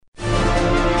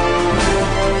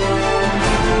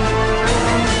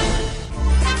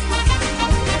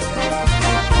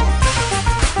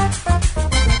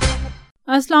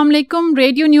अस्सलाम वालेकुम।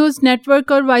 Radio news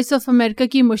network और वॉइस ऑफ अमेरिका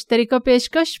की मुश्तरका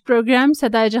पेशकश प्रोग्राम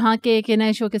सदाए जहां के एक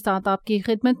नए शो के साथ आपकी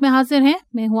खिदमत में हाजिर हैं।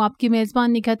 मैं हूं आपकी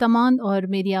मेज़बान निखत अमान और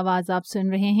मेरी आवाज़ आप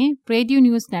सुन रहे हैं रेडियो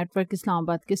न्यूज़ नेटवर्क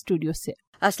इस्लामाबाद के स्टूडियो से।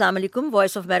 अस्सलाम वालेकुम।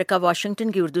 वॉइस ऑफ अमेरिका वाशिंगटन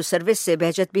की उर्दू सर्विस से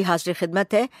बहजत भी हाजिर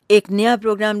खिदमत है। एक नया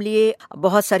प्रोग्राम लिए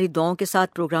बहुत सारी दुआओं के साथ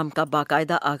प्रोग्राम का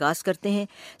बाकायदा आगाज़ करते हैं।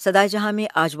 सदाए जहां में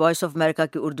आज वॉइस ऑफ अमेरिका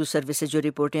की उर्दू सर्विस से जो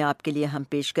रिपोर्टें आपके लिए हम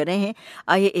पेश कर रहे हैं,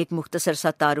 आइए एक मुख्तसर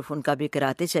सा तारुफ उनका भी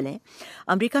कराते चलें।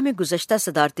 अमरीका में गुज़श्ता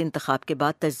सदारती इंतखाब के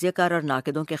बाद तज्ज़ियाकार और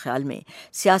नाक़िदों के ख्याल में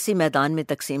सियासी मैदान में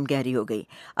तकसीम गहरी हो गई।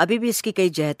 अभी भी इसकी कई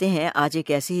जहतें हैं। आज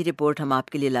एक ऐसी ही रिपोर्ट हम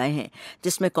आपके लिए लाए हैं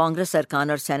जिसमें कांग्रेस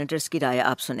अरकान और सैनेटर्स की राय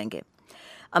आप सुनेंगे।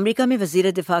 अमेरिका में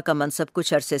वज़ीर दिफा का मनसब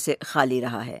कुछ अरसे से खाली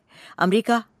रहा है।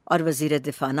 अमेरिका और वज़ीर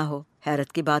दिफा ना हो,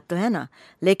 हैरत की बात तो है ना।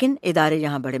 लेकिन इदारे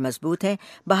यहाँ बड़े मजबूत हैं।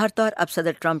 बहरतौर अब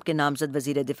सदर ट्रंप के नामजद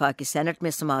वज़ीर दिफा की सेनेट में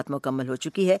समाअत मुकम्मल हो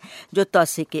चुकी है, जो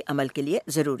तौसीक़ के अमल के लिए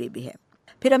ज़रूरी भी है।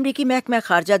 फिर अमरीकी महकमा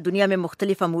ख़ारजा दुनिया में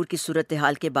मुख्तलिफ अमूर की सूरत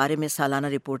हाल के बारे में सालाना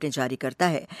रिपोर्टें जारी करता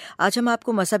है। आज हम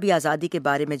आपको मजहबी आज़ादी के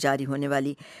बारे में जारी होने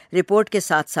वाली रिपोर्ट के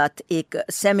साथ साथ एक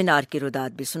सेमिनार की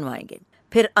रुदात भी सुनवाएंगे।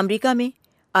 फिर अमरीका में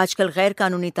आजकल गैर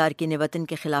कानूनी तारकीन वतन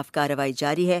के खिलाफ कार्रवाई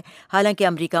जारी है। हालांकि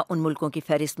अमरीका उन मुल्कों की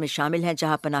फहरिस्त में शामिल है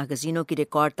जहां पनाह गज़ीनों की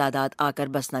रिकॉर्ड तादाद आकर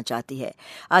बसना चाहती है।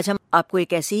 आज हम आपको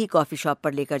एक ऐसी ही कॉफ़ी शॉप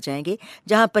पर लेकर जाएंगे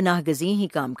जहां पनाह गज़ीन ही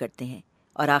काम करते हैं।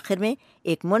 और आखिर में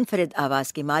एक मुनफरिद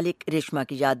आवाज़ की मालिक रेशमा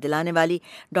की याद दिलाने वाली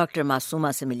डॉक्टर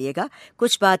मासूमा से मिलिएगा।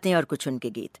 कुछ बातें और कुछ उनके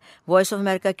गीत वॉइस ऑफ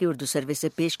अमेरिका की उर्दू सर्विस से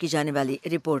पेश की जाने वाली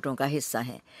रिपोर्टों का हिस्सा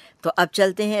हैं। तो अब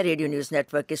चलते हैं रेडियो न्यूज़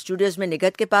नेटवर्क के स्टूडियोज़ में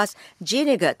निगत के पास। जी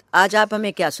निगत, आज आप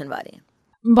हमें क्या सुनवा रहे हैं?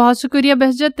 बहुत शुक्रिया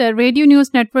बहजत। रेडियो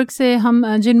न्यूज़ नेटवर्क से हम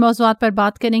जिन मौज़ूआत पर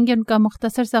बात करेंगे उनका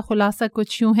मुख्तसर सा खुलासा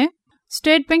कुछ यूँ है।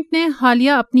 स्टेट बैंक ने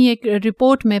हालिया अपनी एक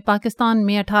रिपोर्ट में पाकिस्तान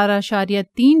में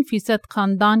 18.3%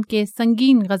 खानदान के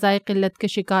संगीन ग़िज़ाई क़िल्लत के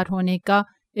शिकार होने का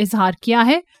इजहार किया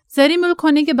है। ज़री मुल्क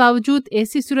होने के बावजूद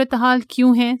ऐसी सूरत हाल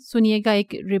क्यों है, सुनिएगा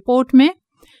एक रिपोर्ट में।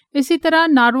 इसी तरह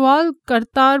नारवाल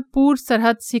करतारपुर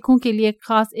सरहद सिखों के लिए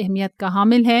खास अहमियत का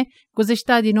हामिल है।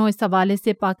 गुज़िश्ता दिनों इस हवाले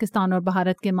से पाकिस्तान और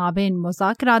भारत के माबैन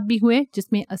मुज़ाकरात भी हुए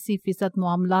जिसमें 80%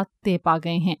 मामलात तय पा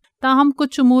गए हैं। ताहम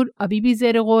कुछ उमूर अभी भी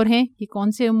ज़ेर गौर हैं। ये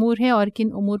कौन से उमूर हैं और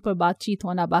किन उमूर पर बातचीत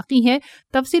होना बाकी है,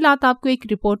 तफसीलात आपको एक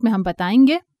रिपोर्ट में हम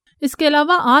बताएंगे। इसके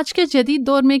अलावा आज के जदीद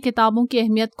दौर में किताबों की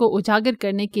अहमियत को उजागर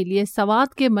करने के लिए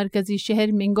सवात के मरकजी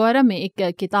शहर मिंगोरा में एक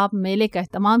किताब मेले का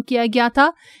एहतमाम किया गया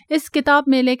था। इस किताब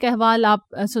मेले का अहवाल आप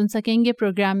सुन सकेंगे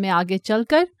प्रोग्राम में आगे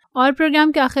चलकर। और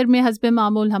प्रोग्राम के आखिर में हस्बे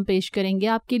मामूल हम पेश करेंगे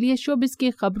आपके लिए शोबिस की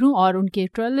खबरों और उनके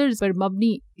ट्रेलर्स पर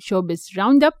मबनी शोबिस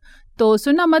राउंड अप। तो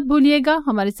सुनना मत भूलिएगा,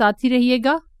 हमारे साथ ही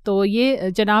रहिएगा। तो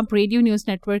ये जनाब रेडियो न्यूज़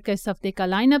नेटवर्क का इस हफ्ते का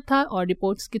लाइनअप था और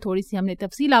रिपोर्ट्स की थोड़ी सी हमने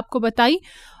तफसील आपको बताई।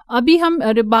 अभी हम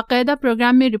बाकायदा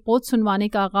प्रोग्राम में रिपोर्ट सुनवाने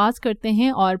का आगाज़ करते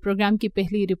हैं और प्रोग्राम की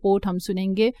पहली रिपोर्ट हम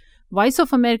सुनेंगे वॉइस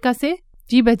ऑफ अमेरिका से।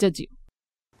 जी बहजत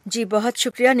जी। बहुत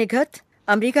शुक्रिया निगत।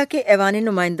 अमरीका के ऐवान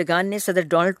नुमाइंदगान ने सदर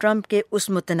डोनाल्ड ट्रंप के उस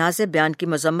मुतनाज़ बयान की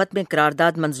मज़म्मत में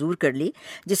करारदाद मंजूर कर ली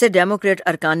जिसे डेमोक्रेट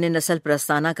अरकान ने नस्ल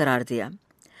परस्ताना करार दिया।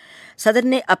 सदर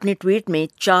ने अपनी ट्वीट में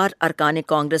 4 अरकान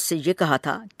कांग्रेस से ये कहा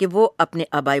था कि वो अपने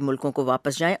आबाई मुल्कों को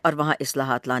वापस जाएं और वहां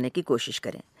इस्लाहात लाने की कोशिश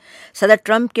करें। सदर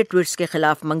ट्रंप के ट्वीट्स के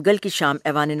खिलाफ मंगल की शाम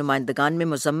ऐवान नुमाइंदगान में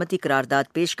मुज़म्मती करारदाद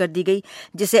पेश कर दी गई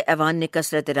जिसे ऐवान ने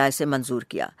कसरत राय से मंजूर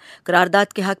किया।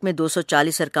 करारदाद के हक में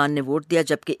 240 अरकान ने वोट दिया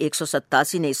जबकि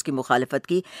 187 ने इसकी मुखालफत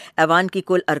की। ऐवान की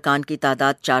कुल अरकान की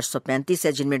तादाद 435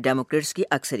 है जिनमें डेमोक्रेट्स की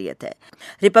अक्सरियत है।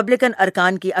 रिपब्लिकन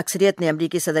अरकान की अक्सरियत ने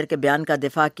अमरीकी सदर के बयान का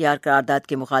दिफा किया और करारदाद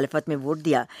की मुखालफत में वोट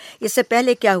दिया। इससे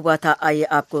पहले क्या हुआ था, आइए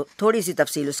आपको थोड़ी सी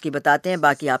तफसील उसकी बताते हैं,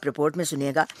 बाकी आप रिपोर्ट में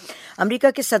सुनिएगा।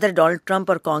 अमरीका के सदर डोनाल्ड ट्रंप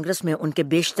और कांग्रेस में उनके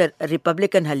बेशतर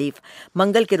रिपब्लिकन हलीफ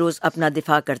मंगल के रोज अपना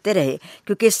दिफा करते रहे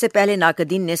क्योंकि इससे पहले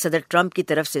नाकदीन ने सदर ट्रंप की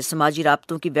तरफ से समाजी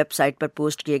राब्तों की वेबसाइट पर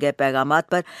पोस्ट किए गए पैगामात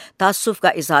पर तासुफ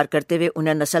का इजहार करते हुए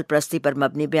उन्हें नस्ल परस्ती पर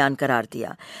मबनी बयान करार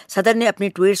दिया। सदर ने अपनी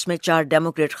ट्वीट्स में 4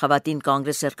 डेमोक्रेट खवातीन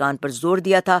कांग्रेस अरकान पर जोर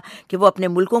दिया था कि वो अपने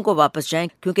मुल्कों को वापस जाएं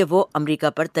क्योंकि वो अमरीका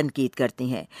पर तनकीद करती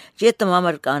हैं। ये तमाम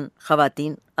अरकान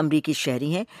खवातीन अमरीकी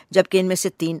शहरी हैं जबकि इनमें से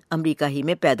 3 अमरीका ही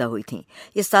में पैदा हुई थीं।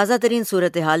 इस ताज़ा तरीन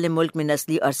सूरत हाल ने मुल्क में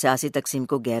नस्ली और सियासी तकसीम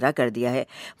को गहरा कर दिया है।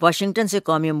 वाशिंगटन से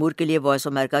कौमी अमूर के लिए वॉइस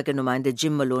ऑफ अमेरिका के नुमाइंदे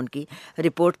जिम मलोन की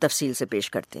रिपोर्ट तफसील से पेश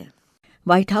करते हैं।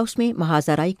 व्हाइट हाउस में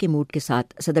महाजराई के मूड के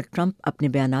साथ सदर ट्रंप अपने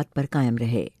बयानात पर कायम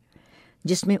रहे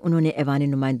जिसमें उन्होंने ऐवान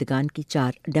नुमाइंदगान की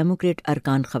 4 डेमोक्रेट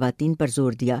अरकान खवातीन पर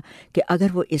जोर दिया कि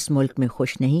अगर वो इस मुल्क में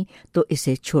खुश नहीं तो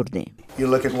इसे छोड़ दें। You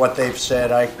look at what they've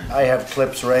said. I have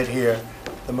clips right here.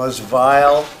 The most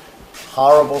vile,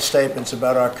 horrible statements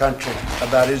about our country,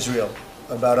 about Israel,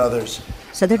 about others.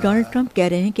 सदर डोनाल्ड ट्रंप कह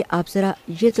रहे हैं कि आप जरा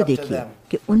ये तो देखिए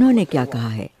कि उन्होंने क्या कहा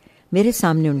है। میرے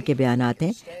سامنے ان کے بیانات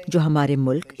ہیں جو ہمارے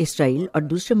ملک، اسرائیل اور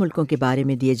دوسرے ملکوں کے بارے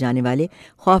میں دیے جانے والے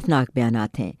خوفناک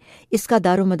بیانات ہیں۔ اس کا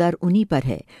دار و مدار انہی پر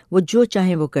ہے۔ وہ جو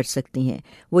چاہیں وہ کر سکتی ہیں،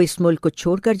 وہ اس ملک کو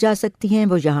چھوڑ کر جا سکتی ہیں،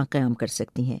 وہ یہاں قیام کر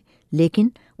سکتی ہیں، لیکن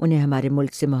انہیں ہمارے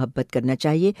ملک سے محبت کرنا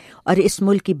چاہیے اور اس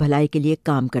ملک کی بھلائی کے لیے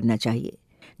کام کرنا چاہیے،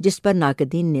 جس پر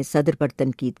ناقدین نے صدر پر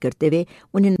تنقید کرتے ہوئے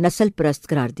انہیں نسل پرست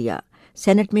قرار دیا۔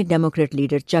 سینٹ میں ڈیموکریٹ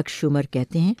لیڈر چک شومر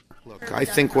کہتے ہیں، Look, I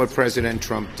think what President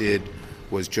Trump did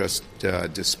was just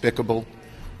despicable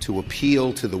to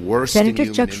appeal to the worst in senator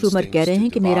human Chuck شومر کہہ رہے ہیں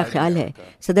کہ میرا خیال ہے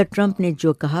صدر ٹرمپ نے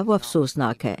جو کہا وہ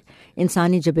افسوسناک ہے۔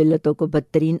 انسانی جبلتوں کو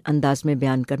بدترین انداز میں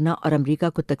بیان کرنا اور امریکہ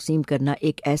کو تقسیم کرنا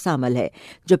ایک ایسا عمل ہے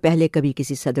جو پہلے کبھی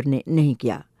کسی صدر نے نہیں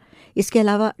کیا۔ اس کے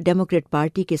علاوہ ڈیموکریٹ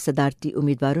پارٹی کے صدارتی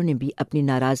امیدواروں نے بھی اپنی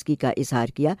ناراضگی کا اظہار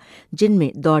کیا، جن میں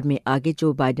دوڑ میں آگے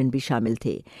جو بائیڈن بھی شامل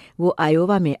تھے۔ وہ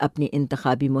آئیووا میں اپنی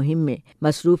انتخابی مہم میں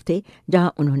مصروف تھے،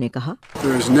 جہاں انہوں نے کہا،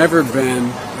 There has never been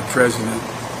a president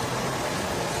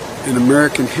in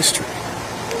American history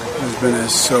who has been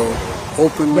as so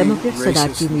openly Democrat صدارتی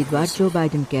racist. امیدوار جو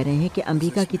بائیڈن کہہ رہے ہیں کہ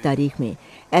امریکہ کی تاریخ میں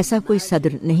ایسا کوئی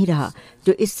صدر نہیں رہا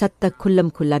جو اس حد تک کھلم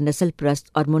کھلا نسل پرست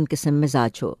اور منقسم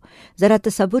مزاج ہو۔ ذرا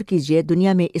تصور کیجئے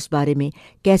دنیا میں اس بارے میں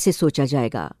کیسے سوچا جائے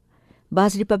گا۔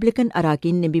 بعض ریپبلکن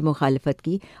اراکین نے بھی مخالفت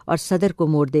کی اور صدر کو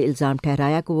مورد الزام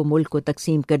ٹھہرایا کہ وہ ملک کو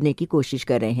تقسیم کرنے کی کوشش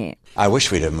کر رہے ہیں۔ I wish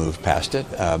we'd have moved past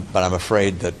it, but I'm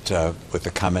afraid that with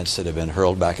the comments that have been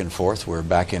hurled back and forth, we're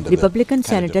back into the Republican kind of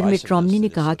senator Mitt Romney نے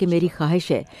کہا کہ میری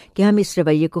خواہش ہے کہ ہم اس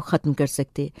رویے کو ختم کر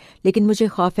سکتے، لیکن مجھے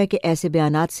خوف ہے کہ ایسے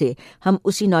بیانات سے ہم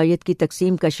اسی نوعیت کی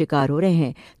تقسیم کا شکار ہو رہے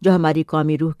ہیں جو ہماری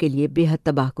قومی روح کے لیے بے حد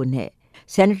تباہ کن ہے۔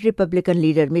 Senate Republican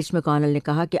leader Mitch McConnell نے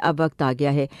کہا کہ اب وقت آ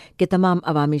گیا ہے کہ تمام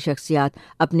عوامی شخصیات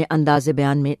اپنے انداز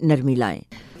بیان میں نرمی لائیں۔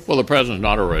 Well, the president's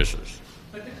not a racist.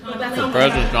 The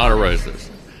president's not a racist.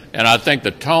 And I think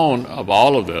the tone of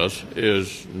all of this is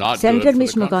not good senator for Mitch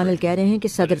the McConnell country. کہہ رہے ہیں کہ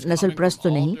صدر نسل پرست تو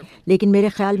نہیں، لیکن میرے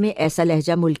خیال میں ایسا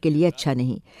لہجہ ملک کے لیے اچھا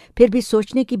نہیں۔ پھر بھی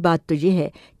سوچنے کی بات تو یہ ہے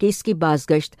کہ اس کی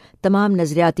بازگشت تمام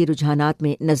نظریاتی رجحانات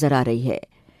میں نظر آ رہی ہے۔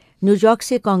 نیو یارک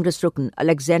سے کانگریس رکن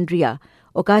الیگزینڈریا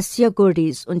اوکاسیا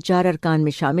کورٹیز ان 4 ارکان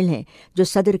میں شامل ہیں جو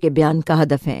صدر کے بیان کا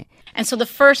ہدف ہیں۔ And so the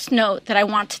first note that I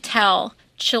want to tell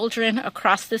children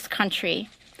across this country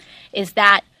is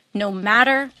that no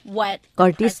matter what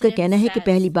کورٹیز کا کہنا ہے کہ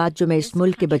پہلی بات جو میں اس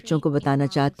ملک کے بچوں کو بتانا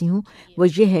چاہتی ہوں وہ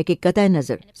یہ ہے کہ قطع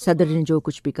نظر صدر نے جو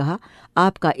کچھ بھی کہا،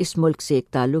 آپ کا اس ملک سے ایک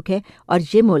تعلق ہے اور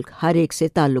یہ ملک ہر ایک سے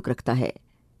تعلق رکھتا ہے۔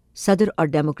 صدر اور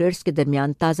ڈیموکریٹس کے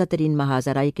درمیان تازہ ترین محاذ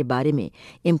آرائی کے بارے میں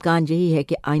امکان یہی ہے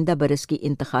کہ آئندہ برس کی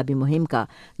انتخابی مہم کا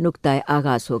نقطۂ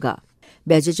آغاز ہوگا۔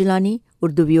 Bahjat Jilani,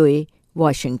 Urdu VOA،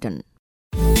 Washington.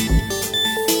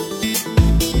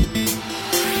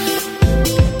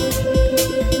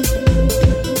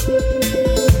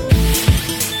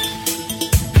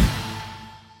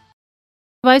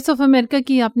 Voice of America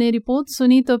کی آپ نے رپورٹ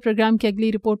سنی، تو پروگرام کی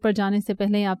اگلی رپورٹ پر جانے سے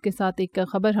پہلے آپ کے ساتھ ایک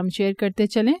خبر ہم شیئر کرتے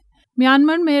چلیں۔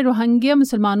 میانمار میں روہنگیا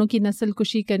مسلمانوں کی نسل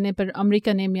کشی کرنے پر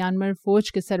امریکہ نے میانمار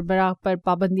فوج کے سربراہ پر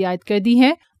پابندی عائد کر دی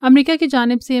ہے۔ امریکہ کی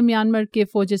جانب سے میانمار کے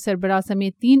فوجی سربراہ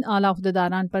سمیت 3 اعلیٰ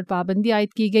عہدیداران پر پابندی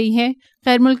عائد کی گئی ہے۔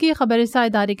 غیر ملکی خبر رساں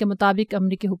ادارے کے مطابق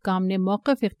امریکی حکام نے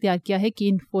موقف اختیار کیا ہے کہ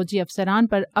ان فوجی افسران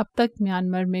پر اب تک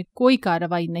میانمار میں کوئی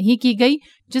کارروائی نہیں کی گئی،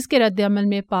 جس کے رد عمل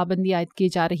میں پابندی عائد کی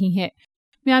جا رہی ہے۔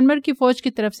 میانمار کی فوج کی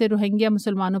طرف سے روہنگیا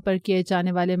مسلمانوں پر کیے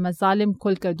جانے والے مظالم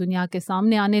کھل کر دنیا کے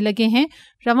سامنے آنے لگے ہیں۔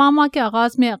 رواں ماہ کے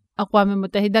آغاز میں اقوام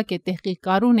متحدہ کے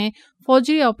تحقیقکاروں نے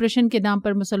فوجی آپریشن کے نام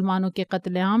پر مسلمانوں کے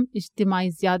قتل عام، اجتماعی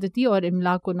زیادتی اور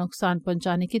املاک کو نقصان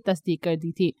پہنچانے کی تصدیق کر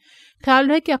دی تھی۔ خیال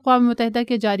رہے کہ اقوام متحدہ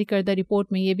کے جاری کردہ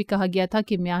رپورٹ میں یہ بھی کہا گیا تھا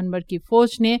کہ میانمار کی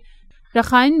فوج نے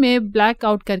رخائن میں بلیک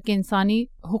آؤٹ کر کے انسانی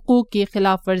حقوق کی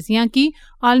خلاف ورزیاں کی۔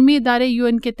 عالمی ادارے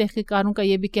UN کے تحقیقکاروں کا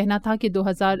یہ بھی کہنا تھا کہ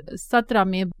 2017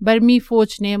 میں برمی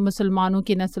فوج نے مسلمانوں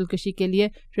کی نسل کشی کے لیے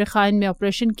رخائن میں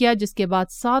آپریشن کیا، جس کے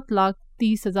بعد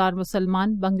 7,30,000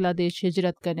 مسلمان بنگلہ دیش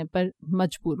ہجرت کرنے پر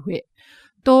مجبور ہوئے۔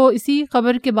 تو اسی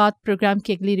خبر کے بعد پروگرام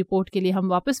کی اگلی رپورٹ کے لیے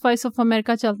ہم واپس وائس آف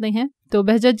امریکہ چلتے ہیں۔ تو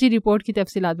بہجت جی، رپورٹ کی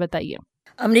تفصیلات بتائیے۔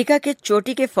 امریکہ کے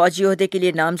چوٹی کے فوجی عہدے کے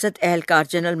لیے نامزد اہلکار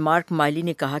جنرل مارک مائلی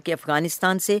نے کہا کہ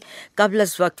افغانستان سے قبل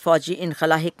از وقت فوجی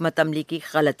انخلا حکمت عملی کی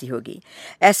غلطی ہوگی۔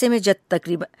 ایسے میں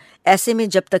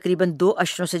جب تقریباً 2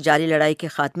 اشروں سے جاری لڑائی کے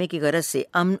خاتمے کی غرض سے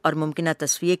امن اور ممکنہ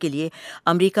تصفیے کے لیے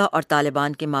امریکہ اور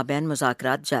طالبان کے مابین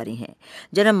مذاکرات جاری ہیں۔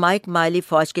 جنرل مائک مائلی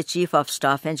فوج کے چیف آف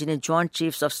سٹاف ہیں، جنہیں جوائنٹ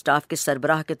چیفز آف سٹاف کے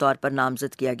سربراہ کے طور پر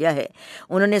نامزد کیا گیا ہے۔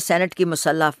 انہوں نے سینٹ کی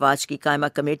مسلح افواج کی قائمہ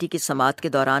کمیٹی کی سماعت کے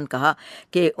دوران کہا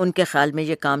کہ ان کے خیال میں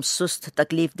یہ کام سست،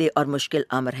 تکلیف دہ اور مشکل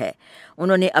امر ہے۔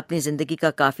 انہوں نے اپنی زندگی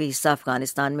کا کافی حصہ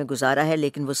افغانستان میں گزارا ہے،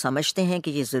 لیکن وہ سمجھتے ہیں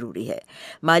کہ یہ ضروری ہے۔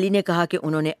 مالی نے کہا کہ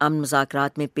انہوں نے امن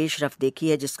مذاکرات میں پیش رفت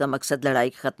دیکھی ہے جس کا مقصد لڑائی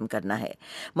ختم کرنا ہے۔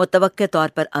 متوقع طور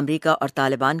پر امریکہ اور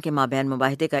طالبان کے مابین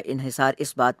معاہدے کا انحصار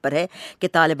اس بات پر ہے کہ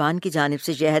طالبان کی جانب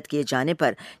سے یہ عہد کیے جانے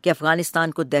پر کہ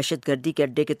افغانستان کو دہشت گردی کے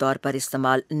اڈے کے طور پر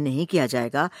استعمال نہیں کیا جائے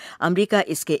گا، امریکہ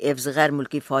اس کے عوض غیر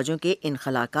ملکی فوجوں کے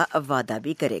انخلا کا وعدہ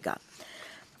بھی کرے گا۔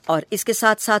 اور اس کے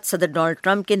ساتھ ساتھ صدر ڈونلڈ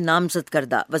ٹرمپ کے نامزد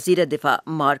کردہ وزیر دفاع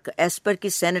مارک ایسپر کی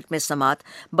سینٹ میں سماعت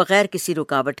بغیر کسی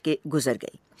رکاوٹ کے گزر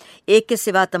گئی۔ ایک کے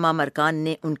سوا تمام ارکان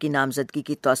نے ان کی نامزدگی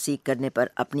کی توثیق کرنے پر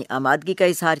اپنی آمادگی کا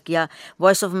اظہار کیا۔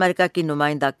 وائس آف امریکہ کی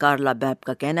نمائندہ کارلا بیب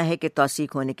کا کہنا ہے کہ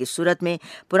توثیق ہونے کی صورت میں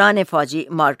پرانے فوجی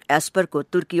مارک ایسپر کو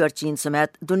ترکی اور چین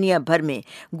سمیت دنیا بھر میں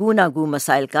گوناگوں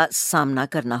مسائل کا سامنا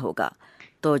کرنا ہوگا۔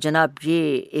 تو جناب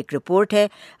یہ ایک رپورٹ ہے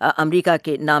امریکہ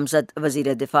کے نامزد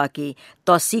وزیر دفاع کی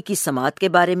توثیقی سماعت کے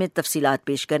بارے میں۔ تفصیلات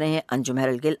پیش کر رہے ہیں انجم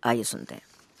ہیرلڈ گل، آئیے سنتے ہیں۔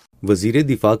 وزیر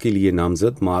دفاع کے لیے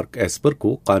نامزد مارک ایسپر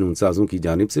کو قانون سازوں کی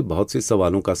جانب سے بہت سے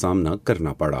سوالوں کا سامنا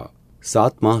کرنا پڑا۔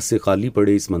 7 ماہ سے خالی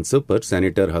پڑے اس منصب پر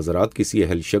سینیٹر حضرات کسی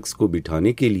اہل شخص کو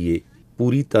بٹھانے کے لیے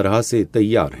پوری طرح سے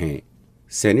تیار ہیں۔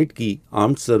 سینٹ کی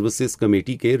آرمڈ سروسز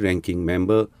کمیٹی کے رینکنگ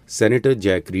ممبر سینیٹر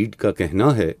جیک ریڈ کا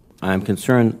کہنا ہے، I am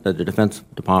concerned that the Defense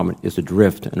Department is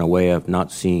adrift in a way I've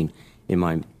not seen in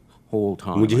my whole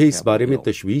time. مجھے اس بارے میں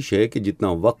تشویش ہے کہ جتنا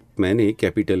وقت میں نے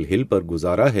کیپٹل ہل پر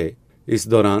گزارا ہے، اس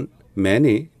دوران میں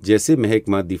نے جیسے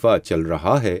محکمہ دفاع چل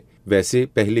رہا ہے ویسے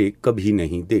پہلے کبھی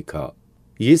نہیں دیکھا۔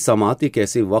 یہ سماعت ایک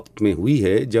ایسے وقت میں ہوئی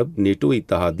ہے جب نیٹو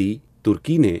اتحادی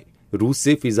ترکی نے روس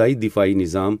سے فضائی دفاعی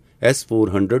نظام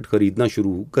S-400 خریدنا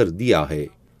شروع کر دیا ہے۔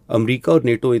 امریکہ اور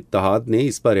نیٹو اتحاد نے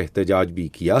اس پر احتجاج بھی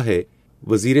کیا ہے۔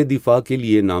 وزیر دفاع کے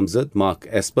لیے نامزد مارک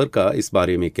ایسپر کا اس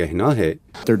بارے میں کہنا ہے،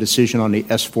 Their decision on the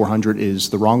S-400 is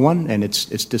the wrong one and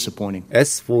it's disappointing.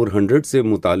 S-400 سے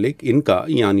متعلق ان کا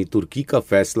یعنی ترکی کا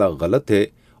فیصلہ غلط ہے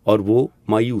اور وہ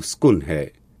مایوس کن ہے۔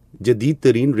 جدید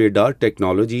ترین ریڈار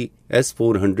ٹیکنالوجی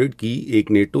S-400 کی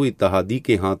ایک نیٹو اتحادی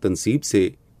کے ہاں تنصیب سے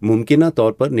ممکنہ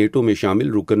طور پر نیٹو میں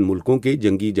شامل رکن ملکوں کے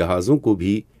جنگی جہازوں کو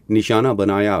بھی نشانہ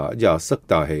بنایا جا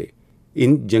سکتا ہے۔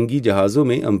 ان جنگی جہازوں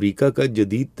میں امریکہ کا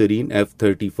جدید ترین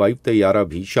F-35 طیارہ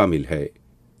بھی شامل ہے۔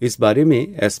 اس بارے میں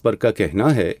ایسپر کا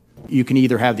کہنا ہے، You can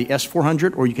either have the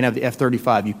S-400 or you can have the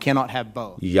F-35. You cannot have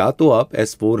both. یا تو آپ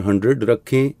S-400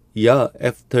 رکھیں یا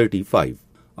F-35،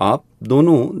 آپ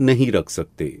دونوں نہیں رکھ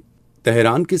سکتے۔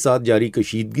 تہران کے ساتھ جاری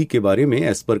کشیدگی کے بارے میں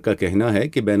ایسپر کا کہنا ہے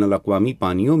کہ بین الاقوامی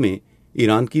پانیوں میں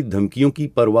ایران کی دھمکیوں کی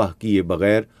پرواہ کیے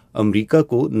بغیر امریکہ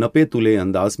کو نپے تلے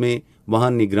انداز میں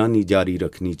وہاں نگرانی جاری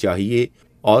رکھنی چاہیے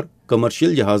اور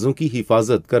کمرشل جہازوں کی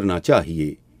حفاظت کرنا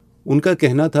چاہیے۔ ان کا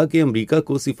کہنا تھا کہ امریکہ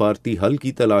کو سفارتی حل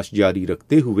کی تلاش جاری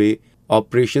رکھتے ہوئے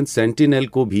آپریشن سینٹینل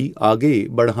کو بھی آگے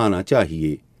بڑھانا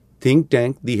چاہیے۔ تھنک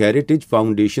ٹینک دی ہیریٹیج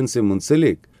فاؤنڈیشن سے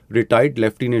منسلک ریٹائرڈ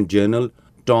لیفٹیننٹ جنرل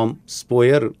ٹام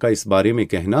سپوئر کا اس بارے میں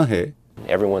کہنا ہے،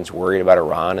 Everyone's worried about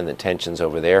Iran and the tensions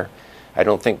over there. I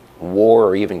don't think war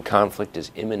or even conflict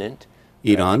is imminent.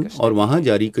 Iran اور وہاں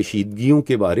جاری کشیدگیوں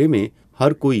کے بارے میں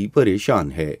ہر کوئی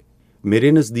پریشان ہے۔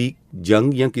 میرے نزدیک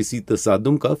جنگ یا کسی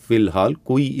تصادم کا فی الحال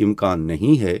کوئی امکان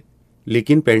نہیں ہے،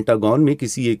 لیکن پینٹاگون میں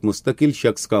کسی ایک مستقل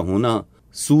شخص کا ہونا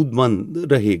سود مند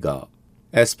رہے گا۔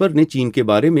 ایسپر نے چین کے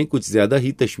بارے میں کچھ زیادہ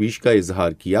ہی تشویش کا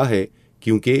اظہار کیا ہے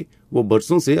کیونکہ وہ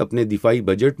برسوں سے اپنے دفاعی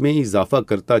بجٹ میں اضافہ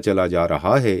کرتا چلا جا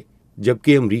رہا ہے،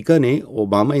 جبکہ امریکہ نے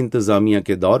اوباما انتظامیہ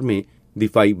کے دور میں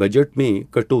دفاعی بجٹ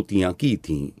میں کٹوتیاں کی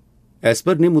تھیں۔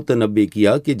 ایسپر نے متنبع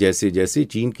کیا کہ جیسے جیسے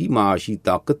چین کی معاشی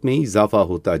طاقت میں اضافہ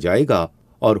ہوتا جائے گا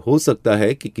اور ہو سکتا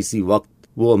ہے کہ کسی وقت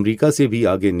وہ امریکہ سے بھی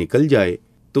آگے نکل جائے،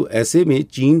 تو ایسے میں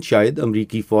چین شاید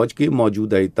امریکی فوج کے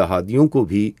موجودہ اتحادیوں کو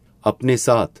بھی اپنے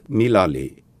ساتھ ملا لے۔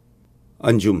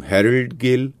 انجم Herald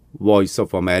Gul, voice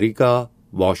of America,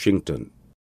 Washington.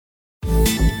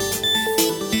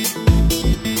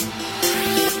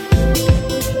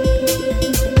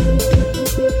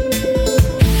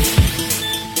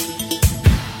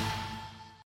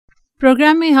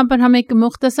 Programme میں یہاں پر ہم ایک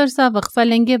مختصر سا وقفہ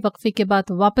لیں گے، وقفے کے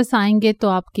بعد واپس آئیں گے تو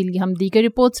آپ کے لیے ہم دیگر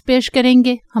رپورٹس پیش کریں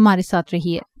گے، ہمارے ساتھ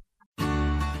رہیے۔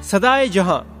 صدائے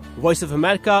جہاں وائس آف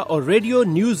امریکہ اور ریڈیو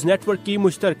نیوز نیٹ ورک کی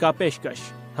مشترکہ پیشکش۔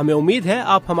 ہمیں امید ہے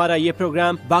آپ ہمارا یہ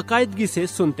پروگرام باقاعدگی سے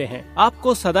سنتے ہیں۔ آپ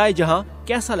کو صدائے جہاں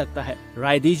کیسا لگتا ہے؟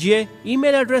 رائے دیجیے۔ ای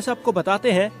میل ایڈریس آپ کو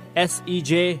بتاتے ہیں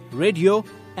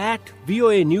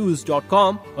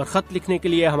sejradio@voanews.com، اور خط لکھنے کے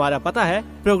لیے ہمارا پتہ ہے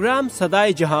پروگرام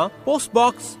صدائے جہاں، post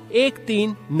box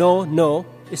 1399،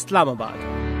 Islamabad.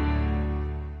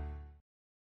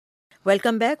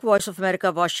 Welcome back. Voice of America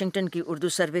Washington کی اردو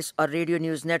سروس اور ریڈیو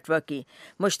نیوز نیٹ ورک کی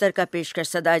مشترکہ پیشکش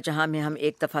صدائے جہاں میں ہم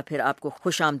ایک دفعہ پھر آپ کو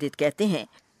خوش آمدید کہتے ہیں۔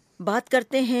 بات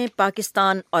کرتے ہیں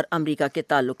پاکستان اور امریکہ کے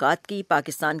تعلقات کی۔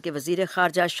 پاکستان کے وزیر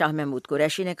خارجہ شاہ محمود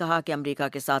قریشی نے کہا کہ امریکہ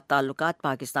کے ساتھ تعلقات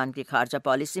پاکستان کی خارجہ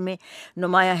پالیسی میں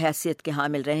نمایاں حیثیت کے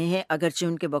حامل رہے ہیں۔ اگرچہ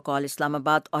ان کے بقول اسلام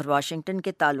آباد اور واشنگٹن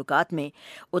کے تعلقات میں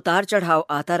اتار چڑھاؤ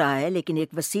آتا رہا ہے، لیکن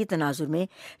ایک وسیع تناظر میں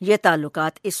یہ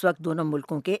تعلقات اس وقت دونوں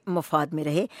ملکوں کے مفاد میں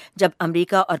رہے جب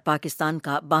امریکہ اور پاکستان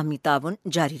کا باہمی تعاون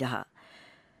جاری رہا۔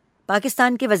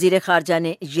 پاکستان کے وزیر خارجہ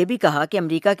نے یہ بھی کہا کہ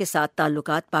امریکہ کے ساتھ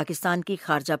تعلقات پاکستان کی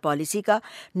خارجہ پالیسی کا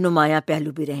نمایاں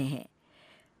پہلو بھی رہے ہیں۔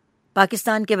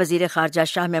 پاکستان کے وزیر خارجہ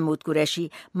شاہ محمود قریشی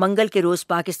منگل کے روز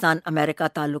پاکستان امریکہ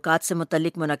تعلقات سے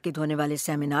متعلق منعقد ہونے والے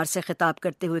سیمینار سے خطاب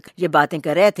کرتے ہوئے یہ باتیں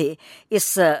کر رہے تھے۔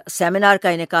 اس سیمینار کا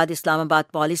انعقاد اسلام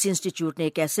آباد پالیسی انسٹیٹیوٹ نے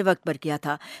ایک ایسے وقت پر کیا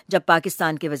تھا جب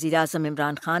پاکستان کے وزیر اعظم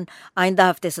عمران خان آئندہ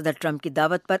ہفتے صدر ٹرمپ کی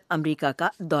دعوت پر امریکہ کا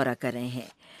دورہ کر رہے ہیں۔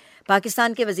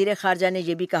 پاکستان کے وزیر خارجہ نے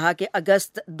یہ بھی کہا کہ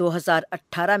اگست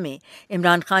 2018 میں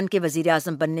عمران خان کے وزیر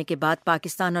اعظم بننے کے بعد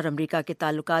پاکستان اور امریکہ کے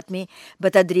تعلقات میں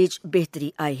بتدریج بہتری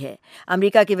آئی ہے۔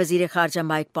 امریکہ کے وزیر خارجہ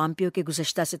مائک پامپیو کے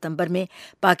گزشتہ ستمبر میں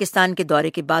پاکستان کے دورے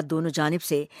کے بعد دونوں جانب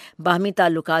سے باہمی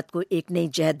تعلقات کو ایک نئی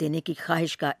جہت دینے کی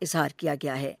خواہش کا اظہار کیا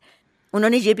گیا ہے۔ انہوں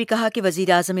نے یہ بھی کہا کہ وزیر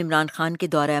اعظم عمران خان کے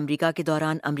دورہ امریکہ کے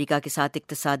دوران امریکہ کے ساتھ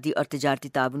اقتصادی اور تجارتی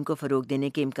تعاون کو فروغ دینے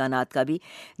کے امکانات کا بھی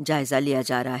جائزہ لیا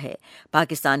جا رہا ہے۔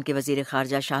 پاکستان کے وزیر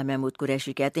خارجہ شاہ محمود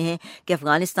قریشی کہتے ہیں کہ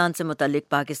افغانستان سے متعلق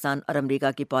پاکستان اور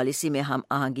امریکہ کی پالیسی میں ہم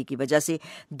آہنگی کی وجہ سے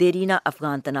دیرینہ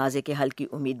افغان تنازع کے حل کی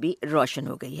امید بھی روشن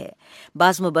ہو گئی ہے۔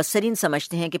 بعض مبصرین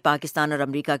سمجھتے ہیں کہ پاکستان اور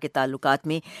امریکہ کے تعلقات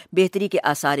میں بہتری کے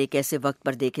آثار ایک ایسے وقت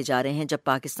پر دیکھے جا رہے ہیں جب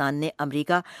پاکستان نے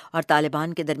امریکہ اور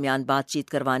طالبان کے درمیان بات چیت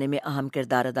کروانے میں اہم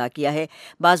کردار ادا کیا ہے۔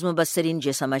 بعض مبصرین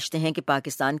یہ سمجھتے ہیں کہ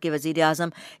پاکستان کے وزیر اعظم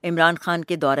عمران خان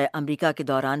کے دورہ امریکہ کے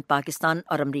دوران پاکستان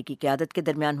اور امریکی قیادت کے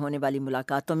درمیان ہونے والی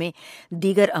ملاقاتوں میں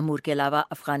دیگر امور کے علاوہ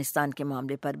افغانستان کے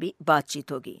معاملے پر بھی بات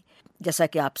چیت ہوگی۔ جیسا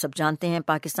کہ آپ سب جانتے ہیں،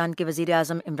 پاکستان کے وزیر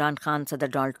اعظم عمران خان صدر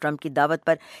ڈونلڈ ٹرمپ کی دعوت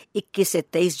پر 21 سے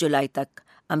 23 جولائی تک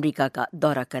امریکہ کا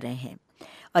دورہ کر رہے ہیں۔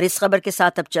 اور اس خبر کے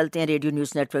ساتھ اب چلتے ہیں ریڈیو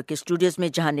نیوز نیٹ ورک کے اسٹوڈیوز میں،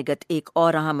 جہاں نگت ایک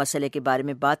اور اہم مسئلے کے بارے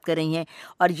میں بات کر رہی ہیں،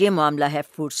 اور یہ معاملہ ہے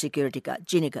فوڈ سیکیورٹی کا۔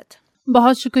 جی نگت۔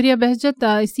 بہت شکریہ بہجت۔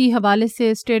 اسی حوالے سے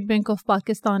اسٹیٹ بینک آف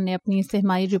پاکستان نے اپنی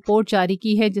سہمائی رپورٹ جاری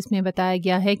کی ہے، جس میں بتایا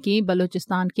گیا ہے کہ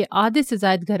بلوچستان کے آدھے سے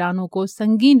زائد گھرانوں کو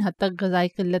سنگین حد تک غذائی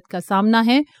قلت کا سامنا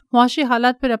ہے۔ معاشی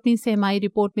حالات پر اپنی سہمائی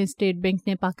رپورٹ میں اسٹیٹ بینک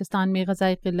نے پاکستان میں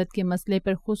غذائی قلت کے مسئلے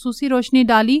پر خصوصی روشنی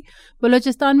ڈالی۔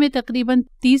 بلوچستان میں تقریباً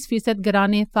 30%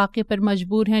 گھرانے فاقے پر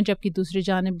مجبور ہیں، جبکہ دوسری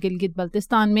جانب گلگت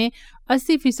بلتستان میں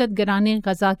 80% گھرانے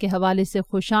غذا کے حوالے سے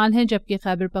خوشحال ہیں، جبکہ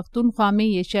خیبر پختونخوا میں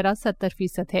یہ شرح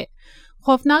 70% ہے۔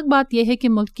 خوفناک بات یہ ہے کہ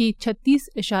ملک کی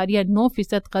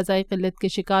 36.9% غذائی قلت کے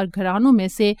شکار گھرانوں میں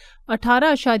سے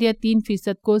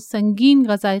 18.3% کو سنگین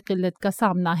غذائی قلت کا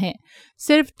سامنا ہے۔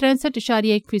 صرف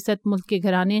 63.1% ملک کے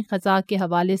گھرانے غذا کے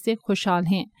حوالے سے خوشحال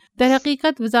ہیں۔ در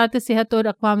حقیقت وزارت صحت اور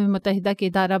اقوام متحدہ کے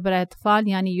ادارہ برائے اطفال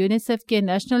یعنی یونیسیف کے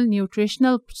نیشنل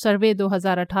نیوٹریشنل سروے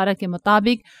 2018 کے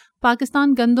مطابق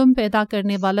پاکستان گندم پیدا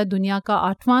کرنے والا دنیا کا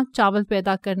 8واں، چاول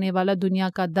پیدا کرنے والا دنیا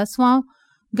کا 10واں،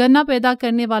 گنا پیدا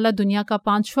کرنے والا دنیا کا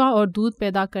 5واں اور دودھ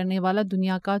پیدا کرنے والا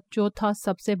دنیا کا 4تھا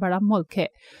سب سے بڑا ملک ہے۔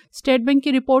 اسٹیٹ بینک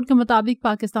کی رپورٹ کے مطابق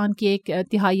پاکستان کی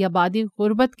 1/3 آبادی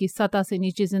غربت کی سطح سے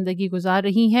نیچے زندگی گزار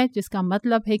رہی ہے، جس کا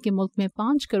مطلب ہے کہ ملک میں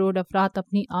 5 کروڑ افراد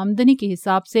اپنی آمدنی کے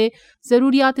حساب سے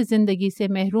ضروریات زندگی سے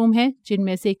محروم ہیں، جن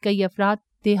میں سے کئی افراد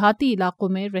دیہاتی علاقوں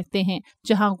میں رہتے ہیں،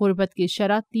 جہاں غربت کی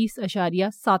شرح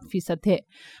 30.7% ہے۔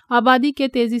 آبادی کے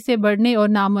تیزی سے بڑھنے اور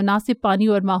نامناسب پانی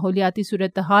اور ماحولیاتی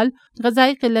صورتحال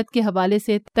غذائی قلت کے حوالے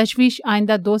سے تشویش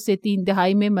آئندہ 2 سے 3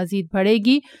 دہائی میں مزید بڑھے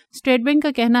گی۔ اسٹیٹ بینک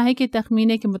کا کہنا ہے کہ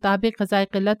تخمینے کے مطابق غذائی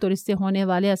قلت اور اس سے ہونے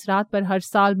والے اثرات پر ہر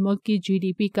سال ملک کی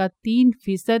GDP کا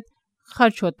 3%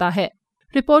 خرچ ہوتا ہے۔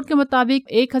 رپورٹ کے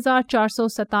مطابق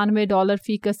 $1,497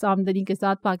 فی کس آمدنی کے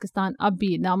ساتھ پاکستان اب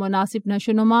بھی نامناسب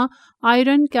نشوونما،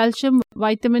 آئرن، کیلشیم،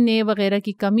 وٹامن اے وغیرہ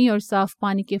کی کمی اور صاف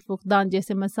پانی کے فقدان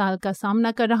جیسے مسائل کا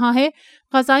سامنا کر رہا ہے۔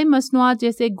 غذائی مصنوعات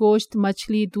جیسے گوشت،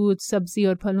 مچھلی، دودھ، سبزی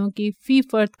اور پھلوں کی فی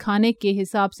فرد کھانے کے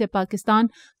حساب سے پاکستان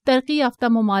ترقی یافتہ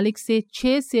ممالک سے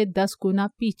 6 سے 10 گنا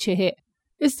پیچھے ہے۔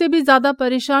 اس سے بھی زیادہ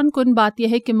پریشان کن بات یہ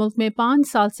ہے کہ ملک میں 5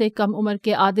 سال سے کم عمر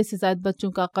کے آدھے سے زائد بچوں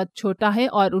کا قد چھوٹا ہے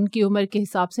اور ان کی عمر کے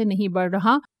حساب سے نہیں بڑھ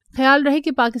رہا۔ خیال رہے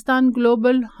کہ پاکستان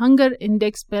گلوبل ہنگر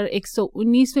انڈیکس پر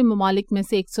 119ویں ممالک میں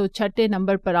سے 106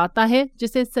 نمبر پر آتا ہے،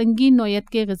 جسے سنگین نوعیت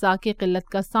کے غذا کی قلت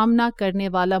کا سامنا کرنے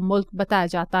والا ملک بتایا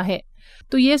جاتا ہے۔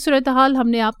 تو یہ صورتحال ہم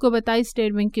نے آپ کو بتائی،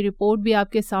 اسٹیٹ بینک کی رپورٹ بھی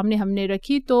آپ کے سامنے ہم نے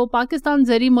رکھی۔ تو پاکستان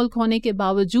زرعی ملک ہونے کے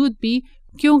باوجود بھی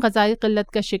کیوں غذائی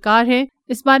قلت کا شکار ہے،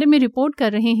 اس بارے میں رپورٹ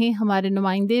کر رہے ہیں ہمارے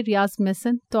نمائندے ریاض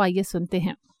محسن۔ تو آئیے سنتے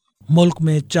ہیں۔ ملک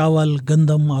میں چاول،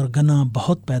 گندم اور گنا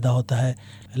بہت پیدا ہوتا ہے،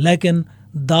 لیکن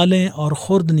دالیں اور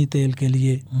خوردنی تیل کے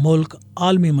لیے ملک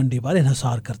عالمی منڈی پر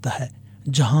انحصار کرتا ہے،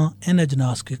 جہاں ان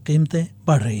اجناس کی قیمتیں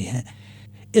بڑھ رہی ہیں۔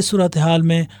 اس صورتحال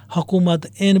میں حکومت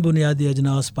ان بنیادی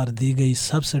اجناس پر دی گئی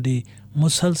سبسڈی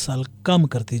مسلسل کم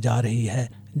کرتی جا رہی ہے،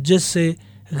 جس سے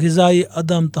غذائی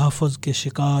عدم تحفظ کے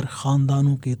شکار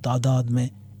خاندانوں کی تعداد میں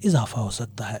اضافہ ہو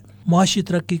سکتا ہے۔ معاشی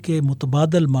ترقی کے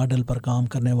متبادل ماڈل پر کام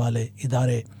کرنے والے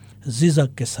ادارے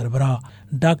زیزک کے سربراہ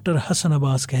ڈاکٹر حسن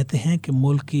عباس کہتے ہیں کہ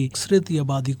ملک کی اکثریتی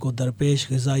آبادی کو درپیش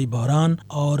غذائی بحران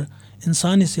اور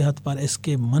انسانی صحت پر اس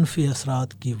کے منفی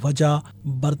اثرات کی وجہ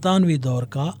برطانوی دور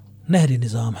کا نہری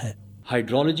نظام ہے۔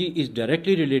 Hydrology is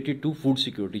directly related to food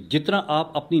security. جتنا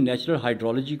آپ اپنی نیچرل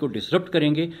ہائیڈرولوجی کو ڈسرپٹ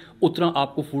کریں گے اتنا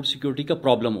آپ کو فوڈ سیکورٹی کا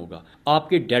پرابلم ہوگا۔ آپ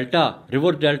کے ڈیلٹا،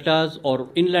 ریور ڈیلٹاز اور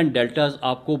ان لینڈ ڈیلٹاز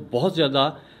آپ کو بہت زیادہ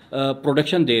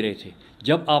پروڈکشن دے رہے تھے۔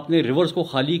 جب آپ نے ریورز کو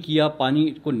خالی کیا، پانی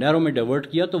کو نہروں میں ڈائیورٹ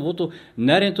کیا، تو وہ تو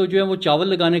نہریں تو جو ہے وہ چاول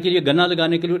لگانے کے لیے، گنا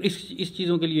لگانے کے لیے اور اس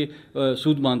چیزوں کے لیے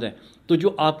سود ماند ہیں۔ تو جو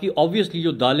آپ کی آبویسلی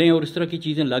جو دالیں اور اس طرح کی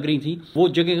چیزیں لگ رہی تھیں وہ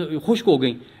جگہ خشک ہو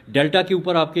گئیں۔ ڈیلٹا کے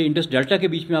اوپر آپ کے انڈس ڈیلٹا کے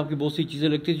بیچ میں آپ کی بہت سی چیزیں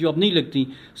لگتی تھیں جو اب نہیں لگتی،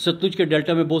 ستلج کے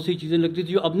ڈیلٹا میں بہت سی چیزیں لگتی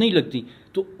تھیں جو اب نہیں لگتی۔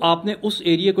 تو آپ نے اس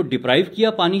ایریا کو ڈپرائیو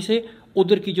کیا پانی سے،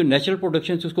 ادھر کی جو نیچرل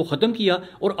پروڈکشن سے اس کو ختم کیا،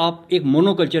 اور آپ ایک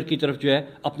مونو کلچر کی طرف جو ہے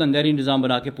اپنا نہری نظام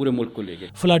بنا کے پورے ملک کو لے گئے۔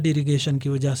 فلڈ اریگیشن کی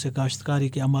وجہ سے کاشتکاری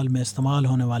کے عمل میں استعمال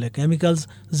ہونے والے کیمیکلز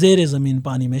زیر زمین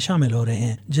پانی میں شامل ہو رہے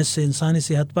ہیں، جس سے انسانی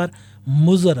صحت پر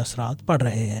مضر اثرات پڑ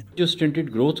رہے ہیں۔ جو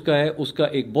سٹنٹڈ گروتھ کا ہے اس کا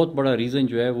ایک بہت بڑا ریزن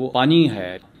جو ہے وہ پانی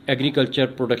ہے۔ ایگریکلچر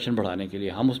پروڈکشن بڑھانے کے لیے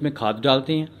ہم اس میں کھاد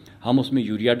ڈالتے ہیں، ہم اس میں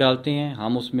یوریا ڈالتے ہیں،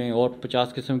 ہم اس میں اور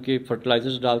 50 قسم کے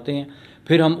فرٹیلائزرز ڈالتے ہیں،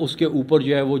 پھر ہم اس کے اوپر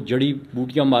جو ہے وہ جڑی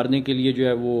بوٹیاں مارنے کے لیے جو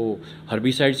ہے وہ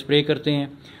ہربیسائڈ اسپرے کرتے ہیں،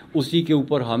 اسی کے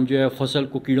اوپر ہم جو ہے فصل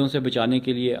کو کیڑوں سے بچانے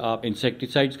کے لیے آپ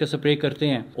انسیکٹیسائڈز کا سپرے کرتے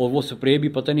ہیں، اور وہ سپرے بھی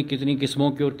پتہ نہیں کتنی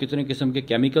قسموں کے اور کتنے قسم کے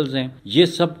کیمیکلز ہیں۔ یہ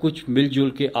سب کچھ مل جل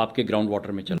کے آپ کے گراؤنڈ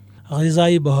واٹر میں چل۔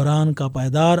 غذائی بحران کا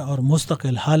پائیدار اور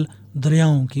مستقل حل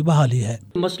دریاؤں کی بحالی ہے۔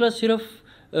 مسئلہ صرف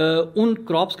ان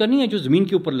کراپس کا نہیں ہے جو زمین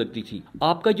کے اوپر لگتی تھی۔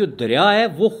 آپ کا جو دریا ہے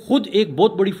وہ خود ایک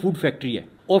بہت بڑی فوڈ فیکٹری ہے،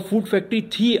 اور فوڈ فیکٹری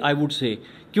تھی آئی ووڈ سے،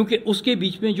 کیونکہ اس کے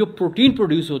بیچ میں جو پروٹین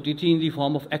پروڈیوس ہوتی تھی ان دی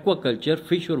form of aqua culture,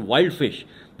 fish اور wild fish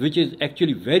which is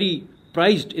actually very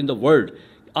priced in the world.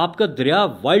 آپ کا دریا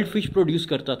وائلڈ فش پروڈیوس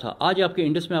کرتا تھا۔ آج آپ کے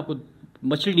انڈس میں آپ کو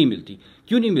مچھلی نہیں ملتی۔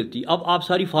 کیوں نہیں ملتی؟ اب آپ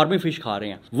ساری فارمیں فش کھا رہے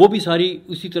ہیں، وہ بھی ساری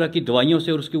اسی طرح کی دوائیوں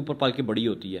سے اور اس کے اوپر پال کے بڑی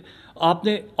ہوتی ہے۔ آپ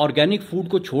نے آرگینک فوڈ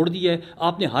کو چھوڑ دیا ہے،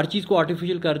 آپ نے ہر چیز کو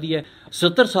آرٹیفیشل کر دیا ہے۔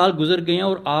 70 سال گزر گئے ہیں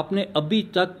اور آپ نے ابھی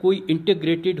تک کوئی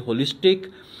انٹیگریٹڈ ہولسٹک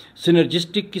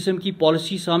سنرجسٹک قسم کی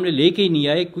پالیسی سامنے لے کے ہی نہیں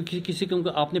آئے، کسی قسم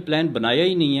کا آپ نے پلان بنایا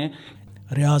ہی نہیں ہے۔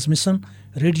 ریاض mission,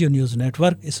 radio news net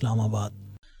work, اسلام آباد۔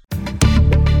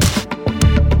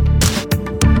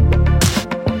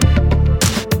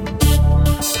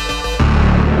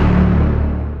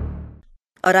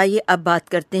 اور آئیے اب بات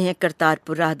کرتے ہیں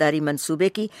کرتارپور راہداری منصوبے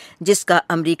کی، جس کا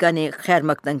امریکہ نے خیر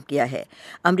مقدم کیا ہے۔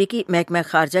 امریکی محکمہ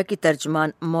خارجہ کی ترجمان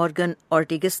مورگن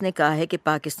اورٹیگس نے کہا ہے کہ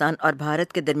پاکستان اور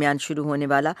بھارت کے درمیان شروع ہونے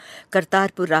والا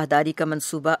کرتارپور راہداری کا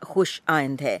منصوبہ خوش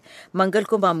آئند ہے۔ منگل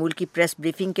کو معمول کی پریس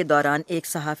بریفنگ کے دوران ایک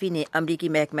صحافی نے امریکی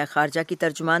محکمہ خارجہ کی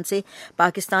ترجمان سے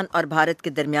پاکستان اور بھارت کے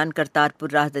درمیان کرتارپور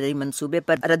راہداری منصوبے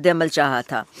پر رد عمل چاہا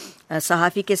تھا۔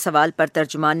 صحافی کے سوال پر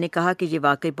ترجمان نے کہا کہ یہ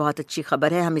واقعی بہت اچھی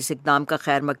خبر ہے، ہم اس اقدام کا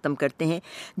خیر مقدم کرتے ہیں۔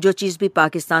 جو چیز بھی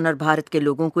پاکستان اور بھارت کے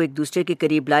لوگوں کو ایک دوسرے کے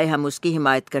قریب لائے، ہم اس کی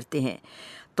حمایت کرتے ہیں۔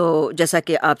 تو جیسا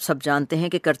کہ آپ سب جانتے ہیں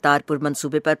کہ کرتارپور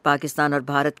منصوبے پر پاکستان اور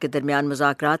بھارت کے درمیان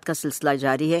مذاکرات کا سلسلہ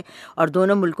جاری ہے، اور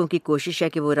دونوں ملکوں کی کوشش ہے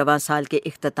کہ وہ رواں سال کے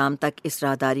اختتام تک اس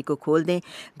راہداری کو کھول دیں۔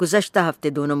 گزشتہ ہفتے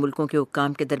دونوں ملکوں کے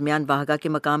حکام کے درمیان واہگہ کے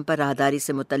مقام پر راہداری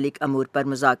سے متعلق امور پر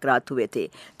مذاکرات ہوئے تھے۔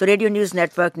 تو ریڈیو نیوز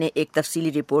نیٹ ورک نے ایک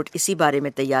تفصیلی رپورٹ اسی بارے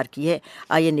میں تیار کی ہے،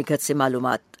 آئیے نگہت سے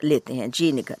معلومات لیتے ہیں۔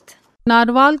 جی نگہت۔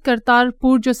 ناروال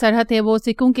کرتارپور جو سرحد ہے وہ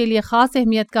سکھوں کے لیے خاص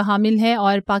اہمیت کا حامل ہے،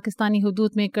 اور پاکستانی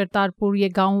حدود میں کرتارپور یہ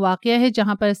گاؤں واقع ہے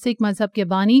جہاں پر سکھ مذہب کے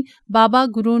بانی بابا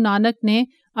گرو نانک نے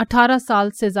 18 سال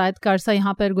سے زائد کا عرصہ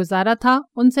یہاں پر گزارا تھا۔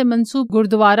 ان سے منسوب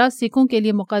گردوارہ سکھوں کے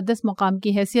لیے مقدس مقام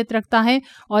کی حیثیت رکھتا ہے،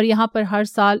 اور یہاں پر ہر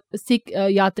سال سکھ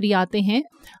یاتری آتے ہیں۔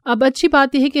 اب اچھی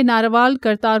بات یہ ہے کہ ناروال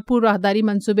کرتارپور راہداری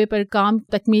منصوبے پر کام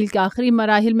تکمیل کے آخری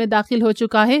مراحل میں داخل ہو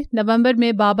چکا ہے۔ نومبر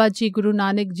میں بابا جی گرو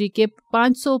نانک جی کے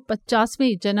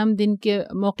 550ویں جنم دن کے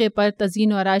موقع پر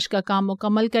تزئین و آرائش کا کام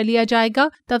مکمل کر لیا جائے گا۔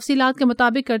 تفصیلات کے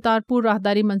مطابق کرتارپور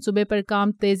راہداری منصوبے پر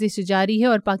کام تیزی سے جاری ہے،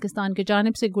 اور پاکستان کی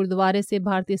جانب سے گردوارے سے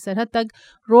بھارتی بھارتی سرحد تک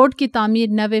روڈ کی تعمیر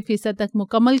 90% تک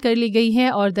مکمل کر لی گئی ہے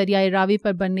اور دریائے راوی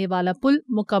پر بننے والا پل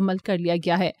مکمل کر لیا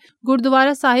گیا ہے۔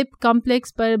 گردوارہ صاحب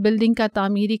کمپلیکس پر بلڈنگ کا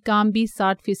تعمیری کام بھی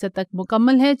 60% تک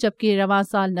مکمل ہے، جبکہ رواں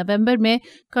سال نومبر میں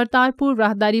کرتارپور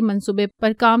راہداری منصوبے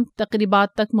پر کام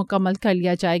تقریبات تک مکمل کر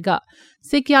لیا جائے گا۔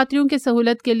 سکھ یاتریوں کی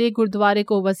سہولت کے لیے گردوارے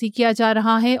کو وسیع کیا جا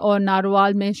رہا ہے اور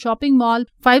ناروال میں شاپنگ مال،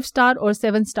 5 اسٹار اور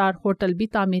 7 اسٹار ہوٹل بھی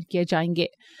تعمیر کیے جائیں گے۔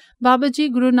 بابا جی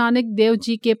گرو نانک دیو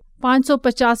جی کے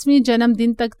 550ویں جنم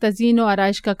دن تک تزئین و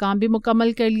آرائش کا کام بھی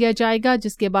مکمل کر لیا جائے گا،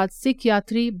 جس کے بعد سکھ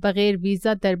یاتری بغیر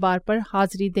ویزا دربار پر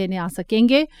حاضری دینے آ سکیں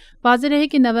گے۔ واضح رہے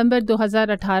کہ نومبر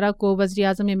 2018 کو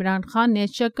وزیراعظم عمران خان نے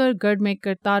چکر گڑھ میں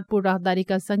کرتارپور راہداری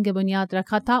کا سنگ بنیاد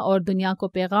رکھا تھا اور دنیا کو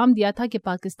پیغام دیا تھا کہ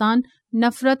پاکستان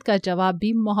نفرت کا جواب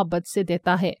بھی محبت سے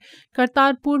دیتا ہے۔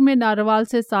 کرتارپور میں ناروال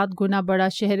سے 7 گنا بڑا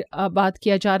شہر آباد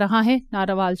کیا جا رہا ہے۔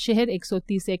 ناروال شہر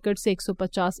 130 ایکڑ سے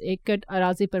 150 ایکڑ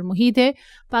اراضی پر محیط ہے۔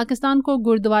 پاکستان کو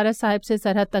گردوارہ صاحب سے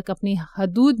سرحد تک اپنی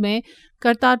حدود میں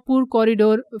کرتارپور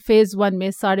کوریڈور فیز 1 میں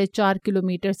 4.5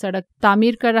 کلومیٹر سڑک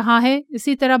تعمیر کر رہا ہے۔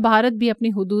 اسی طرح بھارت بھی اپنی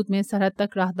حدود میں سرحد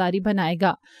تک راہداری بنائے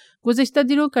گا۔ گزشتہ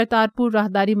دنوں کرتارپور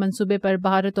راہداری منصوبے پر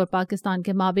بھارت اور پاکستان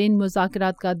کے مابین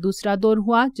مذاکرات کا دوسرا دور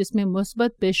ہوا، جس میں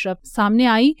مثبت پیش رفت سامنے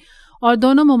آئی اور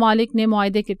دونوں ممالک نے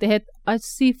معاہدے کے تحت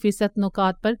 80%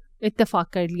 نکات پر اتفاق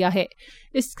کر لیا ہے۔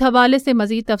 اس حوالے سے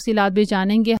مزید تفصیلات بھی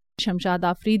جانیں گے شمشاد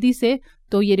آفریدی سے،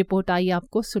 تو یہ رپورٹ آئی آپ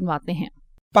کو سنواتے ہیں۔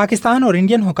 پاکستان اور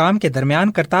انڈین حکام کے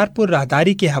درمیان کرتارپور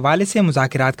راہداری کے حوالے سے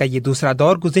مذاکرات کا یہ دوسرا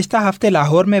دور گزشتہ ہفتے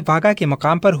لاہور میں واگا کے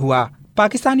مقام پر ہوا۔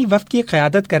 پاکستانی وفد کی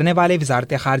قیادت کرنے والے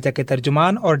وزارت خارجہ کے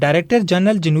ترجمان اور ڈائریکٹر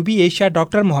جنرل جنوبی ایشیا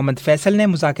ڈاکٹر محمد فیصل نے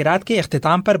مذاکرات کے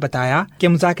اختتام پر بتایا کہ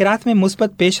مذاکرات میں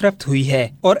مثبت پیش رفت ہوئی ہے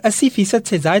اور 80%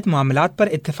 سے زائد معاملات پر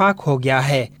اتفاق ہو گیا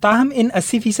ہے۔ تاہم ان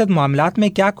 80% معاملات میں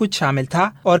کیا کچھ شامل تھا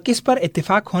اور کس پر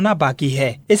اتفاق ہونا باقی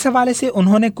ہے، اس حوالے سے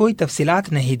انہوں نے کوئی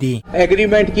تفصیلات نہیں دی۔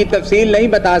 ایگریمنٹ کی تفصیل نہیں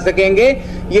بتا سکیں گے،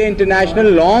 یہ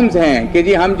انٹرنیشنل نارمز ہیں کہ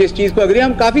جی ہم جس چیز کو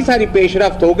ہم کافی ساری پیش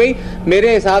رفت ہو گئی،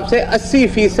 میرے حساب سے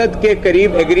 80% کے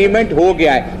قریب ایگریمنٹ ہو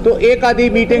گیا ہے، تو ایک آدھی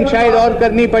میٹنگ شاید اور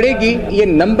کرنی پڑے گی۔ یہ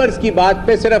نمبرز کی بات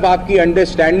پہ صرف آپ کی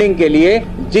انڈرسٹینڈنگ کے لیے،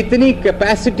 جتنی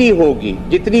کیپیسٹی ہوگی،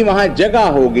 جتنی وہاں جگہ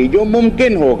ہوگی، جو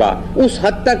ممکن ہوگا، اس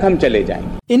حد تک ہم چلے جائیں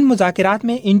گے۔ ان مذاکرات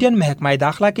میں انڈین محکمہ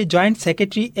داخلہ کے joint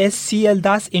secretary SCL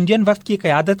Das Indian وفد کی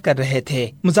قیادت کر رہے تھے۔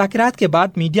 مذاکرات کے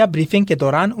بعد میڈیا بریفنگ کے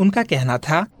دوران ان کا کہنا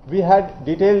تھا،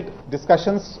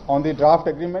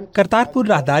 کرتارپور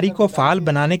راہداری کو فعال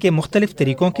بنانے کے مختلف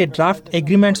طریقوں کے ڈرافٹ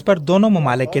ایگریمنٹس پر دونوں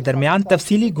ممالک کے درمیان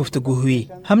تفصیلی گفتگو ہوئی۔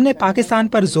 ہم نے پاکستان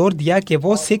پر زور دیا کہ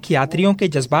وہ سکھ یاتریوں کے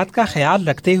جذبات کا خیال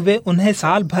رکھتے ہوئے انہیں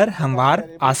سال بھر ہموار،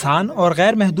 آسان اور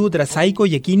غیر محدود رسائی کو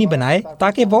یقینی بنائے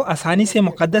تاکہ وہ آسانی سے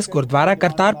مقدس گردوارہ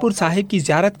کرتارپور صاحب کی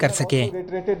زیارت کر سکیں۔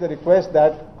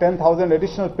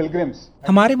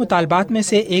 ہمارے مطالبات میں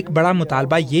سے ایک بڑا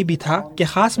مطالبہ یہ بھی تھا کہ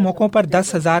خاص موقعوں پر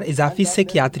 10,000 اضافی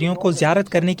سکھ یاتریوں کو زیارت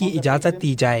کرنے کی اجازت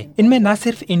دی جائے۔ ان میں نہ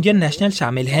صرف انڈین نیشنل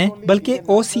شامل ہیں بلکہ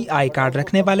OCI کارڈ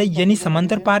رکھنے والے یعنی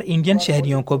سمندر پار انڈین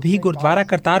شہریوں کو بھی گردوارہ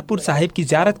کرتارپور صاحب کی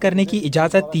زیارت کرنے کی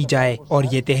اجازت دی جائے اور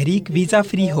یہ تحریک ویزا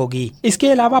فری ہوگی۔ اس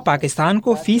کے علاوہ پاکستان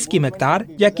کو فیس کی مقدار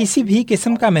یا کسی بھی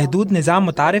قسم کا محدود نظام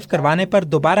متعارف کروانے پر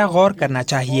دوبارہ غور کرنا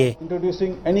چاہیے۔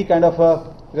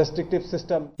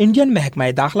 انڈین محکمہ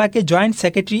داخلہ کے جوائنٹ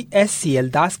سیکرٹری SCL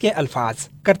داس کے الفاظ،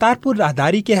 کرتارپور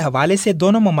راہداری کے حوالے سے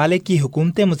دونوں ممالک کی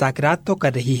حکومتیں مذاکرات تو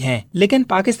کر رہی ہیں، لیکن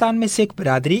پاکستان میں سکھ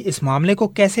برادری اس معاملے کو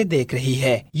کیسے دیکھ رہی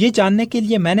ہے، یہ جاننے کے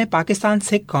لیے میں نے پاکستان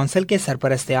سکھ کونسل کے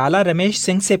سرپرست اعلیٰ رمیش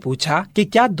سنگھ سے پوچھا کہ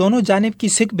کیا دونوں جانب کی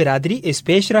سکھ برادری اس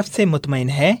پیش رفت سے مطمئن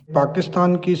ہے۔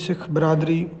 پاکستان کی سکھ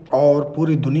برادری اور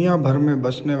پوری دنیا بھر میں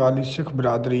بسنے والی سکھ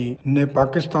برادری نے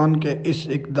پاکستان کے اس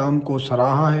اقدام کو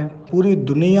سراہا ہے۔ پوری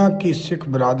دنیا کی سکھ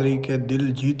برادری کے دل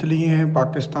جیت لیے ہیں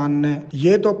پاکستان نے۔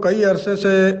 یہ تو کئی عرصے سے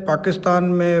پاکستان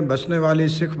میں بسنے والی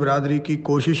سکھ برادری کی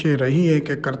کوششیں رہی ہے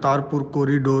کہ کرتارپور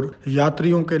کوریڈور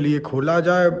یاتریوں کے لیے کھولا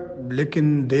جائے، لیکن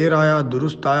دیر آیا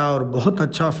درست آیا اور بہت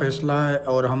اچھا فیصلہ ہے،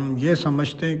 اور ہم یہ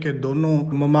سمجھتے ہیں کہ دونوں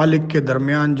ممالک کے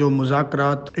درمیان جو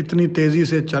مذاکرات اتنی تیزی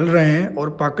سے چل رہے ہیں اور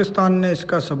پاکستان نے اس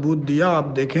کا ثبوت دیا۔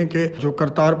 آپ دیکھیں کہ جو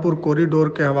کرتارپور کوریڈور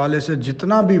کے حوالے سے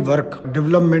جتنا بھی ورک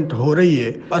ڈیولپمنٹ ہو رہی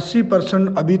ہے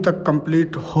 80% ابھی تک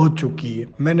کمپلیٹ ہو چکی ہے۔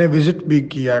 میں نے وزٹ بھی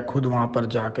کیا ہے خود وہاں پر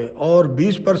جا کے، اور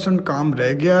 20% کام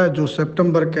رہ گیا ہے جو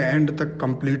سپٹمبر کے اینڈ تک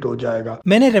کمپلیٹ ہو جائے گا۔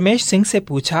 میں نے رمیش سنگھ سے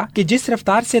پوچھا کہ جس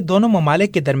رفتار سے دونوں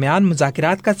ممالک کے درمیان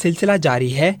مذاکرات کا سلسلہ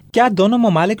جاری ہے، کیا دونوں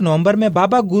ممالک نومبر میں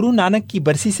بابا گرو نانک کی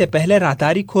برسی سے پہلے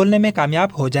راہداری کھولنے میں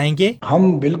کامیاب ہو جائیں گے؟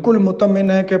 ہم بالکل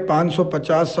مطمئن ہیں کہ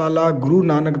 550 سالہ گرو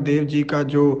نانک دیو جی کا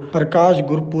جو پرکاش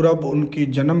گرپورب، ان کی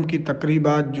جنم کی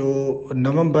تقریبات جو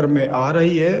نومبر میں آ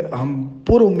رہی ہے، ہم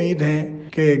پر امید ہیں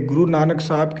کہ گرو نانک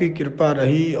صاحب کی کرپا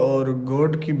رہی اور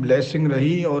گاڈ کی بلیسنگ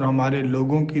رہی اور ہمارے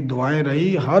لوگوں کی دعائیں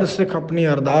رہی. ہر سکھ اپنی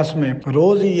ارداس میں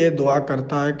روز ہی یہ دعا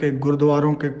کرتا ہے کہ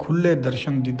گردواروں کے کھلے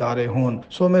درشن دیدارے ہوں.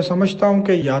 سو میں سمجھتا ہوں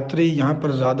کہ یاتری یہاں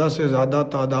پر زیادہ سے زیادہ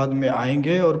تعداد میں آئیں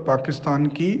گے اور پاکستان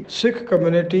کی سکھ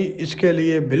کمیونٹی اس کے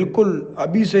لیے بالکل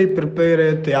ابھی سے ہی پریپیئر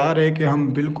ہے، تیار ہے کہ ہم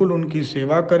بالکل ان کی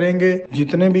سیوا کریں گے.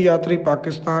 جتنے بھی یاتری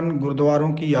پاکستان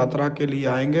گردواروں کی یاترا کے لیے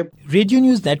آئیں گے. ریڈیو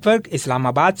نیوز نیٹ ورک اسلام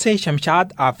آباد سے شمشاد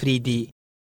آفریدی.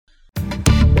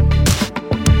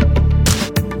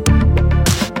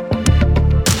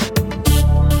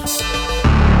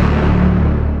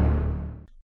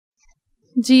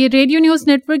 جی، ریڈیو نیوز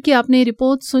نیٹ ورک کی آپ نے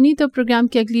رپورٹ سنی، تو پروگرام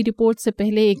کی اگلی رپورٹ سے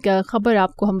پہلے ایک خبر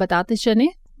آپ کو ہم بتاتے چلیں.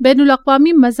 بین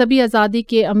الاقوامی مذہبی آزادی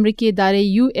کے امریکی ادارے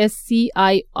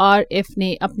USCIRF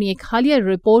نے اپنی ایک حالیہ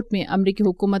رپورٹ میں امریکی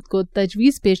حکومت کو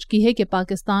تجویز پیش کی ہے کہ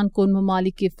پاکستان کو ان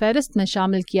ممالک کی فہرست میں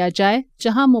شامل کیا جائے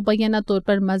جہاں مبینہ طور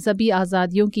پر مذہبی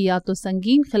آزادیوں کی یا تو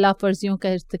سنگین خلاف ورزیوں کا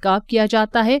ارتکاب کیا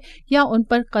جاتا ہے یا ان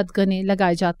پر قدغنیں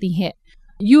لگائی جاتی ہیں.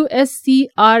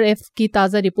 USCIRF کی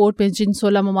تازہ رپورٹ میں جن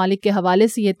 16 ممالک کے حوالے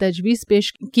سے یہ تجویز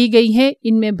پیش کی گئی ہے،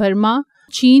 ان میں برما،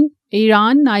 چین،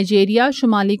 ایران، نائجیریا،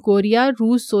 شمالی کوریا،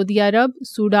 روس، سعودی عرب،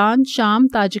 سوڈان، شام،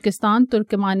 تاجکستان،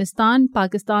 ترکمانستان،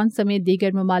 پاکستان سمیت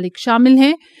دیگر ممالک شامل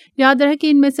ہیں. یاد رہے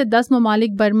کہ ان میں سے 10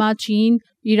 ممالک برما، چین،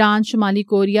 ایران، شمالی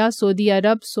کوریا، سعودی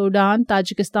عرب، سوڈان،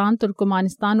 تاجکستان،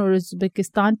 ترکمانستان اور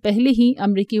ازبکستان پہلے ہی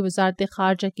امریکی وزارت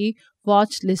خارجہ کی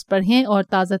واچ لسٹ پر ہیں اور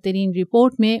تازہ ترین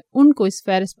رپورٹ میں ان کو اس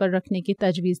فہرست پر رکھنے کی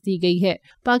تجویز دی گئی ہے.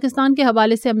 پاکستان کے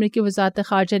حوالے سے امریکی وزارت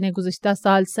خارجہ نے گزشتہ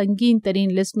سال سنگین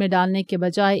ترین لسٹ میں ڈالنے کے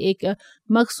بجائے ایک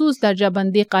مخصوص درجہ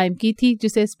بندی قائم کی تھی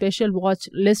جسے اسپیشل واچ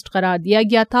لسٹ قرار دیا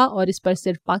گیا تھا اور اس پر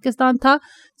صرف پاکستان تھا.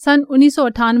 سن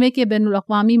 1998 کے بین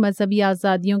الاقوامی مذہبی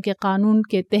آزادیوں کے قانون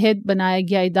کے تحت بنایا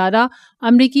گیا ادارہ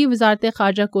امریکی وزارت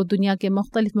خارجہ کو دنیا کے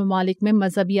مختلف ممالک میں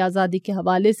مذہبی آزادی کے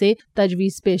حوالے سے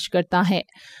تجویز پیش کرتا ہے.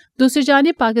 دوسری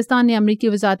جانب پاکستان نے امریکی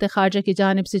وزارت خارجہ کی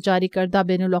جانب سے جاری کردہ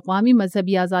بین الاقوامی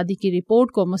مذہبی آزادی کی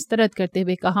رپورٹ کو مسترد کرتے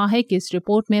ہوئے کہا ہے کہ اس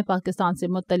رپورٹ میں پاکستان سے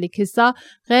متعلق حصہ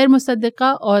غیر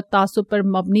مصدقہ اور تعصب پر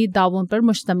مبنی دعووں پر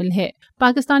مشتمل ہے.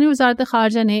 پاکستانی وزارت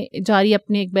خارجہ نے جاری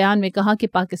اپنے ایک بیان میں کہا کہ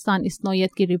پاکستان اس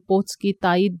نوعیت کی رپورٹس کی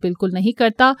تائید بالکل نہیں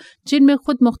کرتا جن میں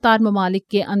خود مختار ممالک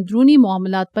کے اندرونی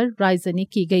معاملات پر رائے زنی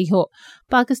کی گئی ہو.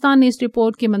 پاکستان نے اس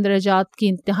رپورٹ کے مندرجات کی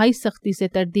انتہائی سختی سے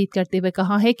تردید کرتے ہوئے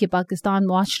کہا ہے کہ پاکستان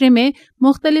معاشرے میں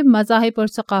مختلف مذاہب اور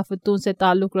ثقافتوں سے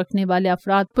تعلق رکھنے والے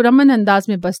افراد پرامن انداز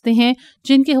میں بستے ہیں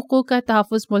جن کے حقوق کا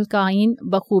تحفظ ملک کا آئین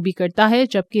بخوبی کرتا ہے،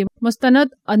 جبکہ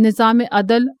مستند نظام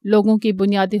عدل لوگوں کی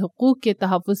بنیادی حقوق کے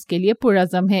تحفظ کے لیے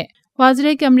پرعزم ہے. واضح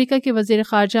ہے کہ امریکہ کے وزیر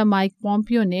خارجہ مائک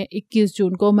پومپیو نے 21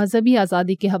 جون کو مذہبی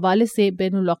آزادی کے حوالے سے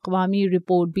بین الاقوامی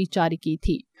رپورٹ بھی جاری کی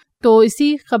تھی. تو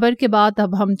اسی خبر کے بعد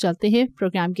اب ہم چلتے ہیں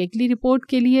پروگرام کی اگلی رپورٹ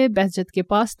کے لیے بہجت کے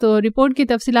پاس. تو رپورٹ کی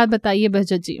تفصیلات بتائیے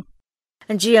بہجت جی.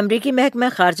 جی، امریکی محکمہ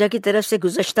خارجہ کی طرف سے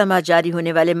گزشتہ ماہ جاری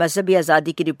ہونے والے مذہبی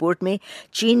آزادی کی رپورٹ میں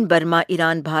چین، برما،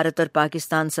 ایران، بھارت اور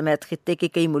پاکستان سمیت خطے کے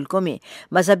کئی ملکوں میں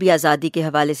مذہبی آزادی کے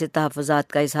حوالے سے تحفظات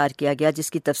کا اظہار کیا گیا،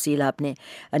 جس کی تفصیل آپ نے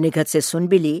نگہت سے سن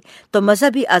بھی لی. تو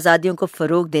مذہبی آزادیوں کو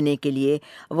فروغ دینے کے لیے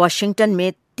واشنگٹن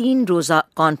میں 3 روزہ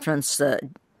کانفرنس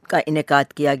کا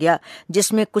انعقاد کیا گیا،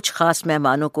 جس میں کچھ خاص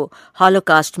مہمانوں کو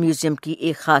ہالوکاسٹ میوزیم کی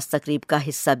ایک خاص تقریب کا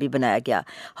حصہ بھی بنایا گیا.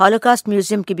 ہالوکاسٹ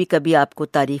میوزیم کی بھی کبھی آپ کو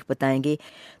تاریخ بتائیں گے.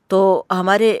 تو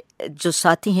ہمارے جو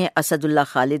ساتھی ہیں اسد اللہ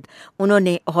خالد، انہوں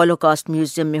نے ہالوکاسٹ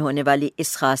میوزیم میں ہونے والی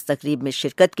اس خاص تقریب میں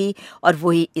شرکت کی اور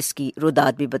وہی اس کی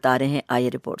روداد بھی بتا رہے ہیں. آئیے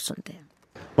رپورٹ سنتے ہیں.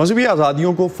 مذہبی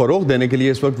آزادیوں کو فروغ دینے کے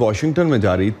لیے اس وقت واشنگٹن میں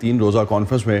جاری 3 روزہ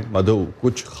کانفرنس میں مدعو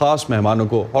کچھ خاص مہمانوں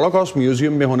کو ہالوکاسٹ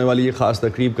میوزیم میں ہونے والی یہ خاص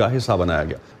تقریب کا حصہ بنایا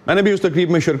گیا. میں نے بھی اس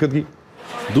تقریب میں شرکت کی.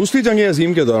 دوسری جنگ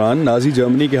عظیم کے دوران نازی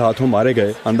جرمنی کے ہاتھوں مارے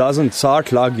گئے اندازاً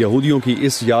 60 لاکھ یہودیوں کی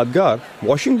اس یادگار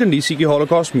واشنگٹن ڈی سی کی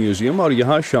ہالوکاسٹ میوزیم اور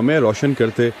یہاں شمع روشن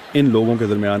کرتے ان لوگوں کے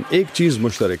درمیان ایک چیز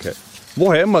مشترک ہے،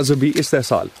 وہ ہے مذہبی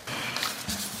استحصال.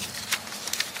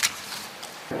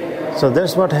 So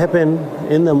that's what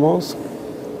happened in the mosque.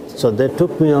 So they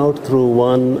took me out through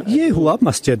one. یہ ہوا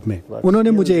مسجد میں. انہوں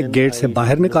نے مجھے ایک گیٹ سے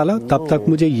باہر نکالا. تب تک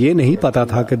مجھے یہ نہیں پتا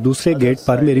تھا کہ دوسرے گیٹ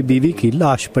پر میری بیوی کی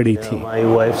لاش پڑی تھی. My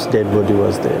wife's dead body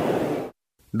was there.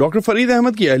 Doctor Farid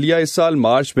Ahmad کی اہلیہ اس سال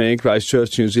مارچ میں کرائسٹ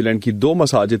چرچ نیوزی لینڈ کی 2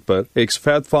 مساجد پر ایک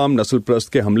سفید فام نسل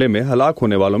پرست کے حملے میں ہلاک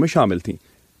ہونے والوں میں شامل تھیں.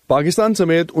 پاکستان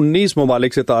سمیت 19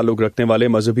 ممالک سے تعلق رکھنے والے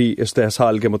مذہبی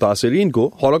استحصال کے متاثرین کو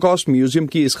ہالوکاسٹ میوزیم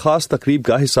کی اس خاص تقریب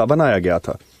کا حصہ بنایا گیا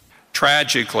تھا.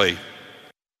 Tragically,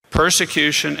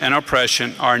 persecution and oppression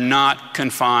are not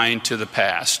confined to the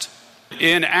past.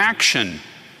 Inaction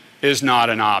is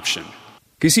not an option.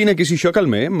 کسی نہ کسی شکل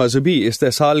میں مذہبی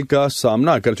استحصال کا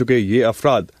سامنا کر چکے یہ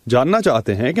افراد جاننا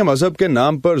چاہتے ہیں کہ مذہب کے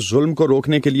نام پر ظلم کو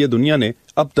روکنے کے لیے دنیا نے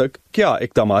اب تک کیا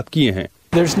اقدامات کیے ہیں۔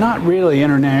 There's not really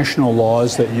international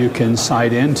laws that you can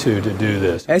cite into to do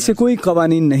this. ایسے کوئی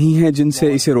قوانین نہیں ہیں جن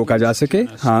سے اسے روکا جا سکے۔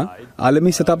 ہاں،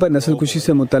 عالمی سطح پر نسل کشی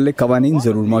سے متعلق قوانین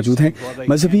ضرور موجود ہیں۔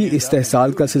 مذہبی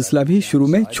استحصال کا سلسلہ بھی شروع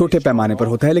میں چھوٹے پیمانے پر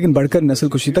ہوتا ہے لیکن بڑھ کر نسل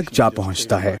کشی تک جا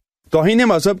پہنچتا ہے۔ توہین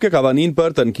مذہب کے قوانین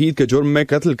پر تنقید کے جرم میں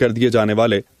قتل کر دیے جانے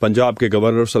والے پنجاب کے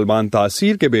گورنر سلمان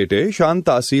تاثیر کے بیٹے شان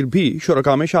تاثیر بھی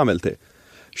شرکاء میں شامل تھے۔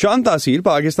 شان تاثیر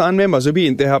پاکستان میں مذہبی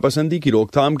انتہا پسندی کی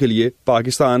روک تھام کے لیے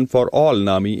پاکستان فار آل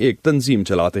نامی ایک تنظیم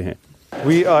چلاتے ہیں۔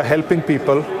 We are helping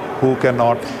people who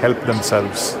cannot help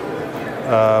themselves.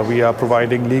 We are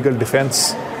providing legal defense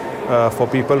for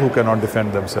people who cannot defend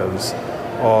themselves.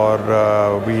 Or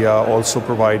we are also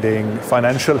providing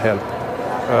financial help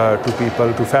to people,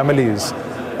 to families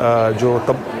جو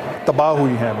تباہ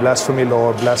ہوئی ہیں blasphemy لا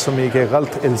اور blasphemy کے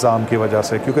غلط الزام کی وجہ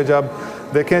سے، کیونکہ جب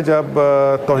دیکھیں جب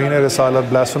توہین رسالت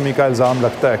بلاسفیمی کا الزام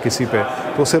لگتا ہے کسی پہ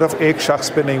تو صرف ایک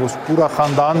شخص پہ نہیں، اس پورا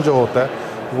خاندان جو ہوتا ہے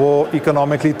وہ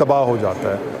اکنامکلی تباہ ہو جاتا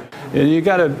ہے۔ You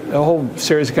got a whole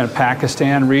series of kind of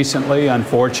Pakistan recently.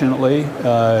 Unfortunately,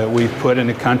 we've put in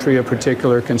the country a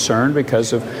particular concern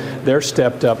because of their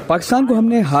stepped up. Pakistan کو ہم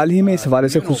نے حال ہی میں اس حوالے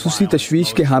سے خصوصی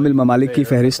تشویش کے حامل ممالک کی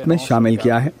فہرست میں شامل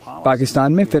کیا ہے۔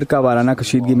 پاکستان میں فرقہ وارانہ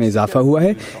کشیدگی میں اضافہ ہوا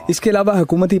ہے۔ اس کے علاوہ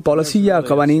حکومتی پالیسی یا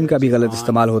قوانین کا بھی غلط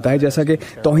استعمال ہوتا ہے، جیسا کہ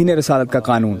توہین رسالت کا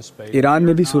قانون۔ ایران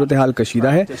میں بھی صورتحال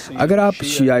کشیدہ ہے۔ اگر آپ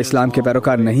شیعہ اسلام کے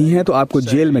پیروکار نہیں ہیں تو آپ کو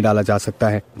جیل میں ڈالا جا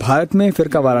سکتا ہے۔ بھارت میں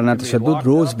فرقہ وارانہ تشدد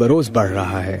روز بروز بڑھ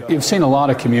رہا ہے۔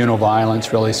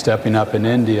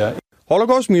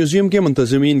 ہولوکاسٹ میوزیم کے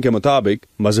منتظمین کے مطابق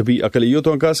مذہبی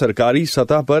اقلیتوں کا سرکاری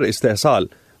سطح پر استحصال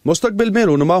مستقبل میں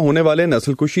رونما ہونے والے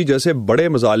نسل کشی جیسے بڑے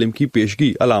مظالم کی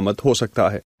پیشگی علامت ہو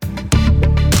سکتا ہے۔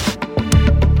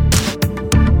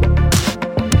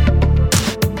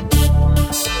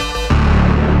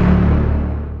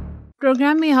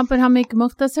 پروگرام میں یہاں پر ہم ایک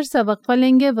مختصر سا وقفہ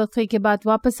لیں گے۔ وقفے کے بعد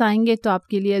واپس آئیں گے تو آپ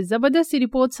کے لیے زبردست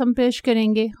رپورٹس ہم پیش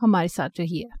کریں گے۔ ہمارے ساتھ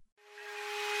رہیے۔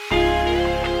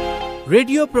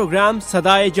 ریڈیو پروگرام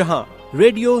صدائے جہاں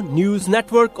ریڈیو نیوز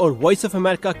نیٹ ورک اور وائس آف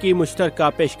امریکہ کی مشترکہ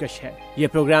پیشکش ہے۔ یہ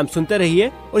پروگرام سنتے رہیے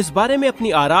اور اس بارے میں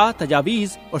اپنی آراء،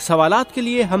 تجاویز اور سوالات کے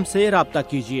لیے ہم سے رابطہ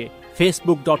کیجیے۔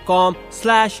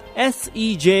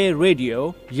 facebook.com/SEJ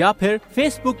Radio یا پھر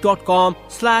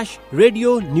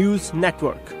facebook.com/Radio News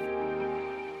Network۔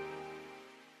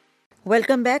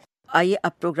 Welcome back. آئیے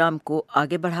اب پروگرام کو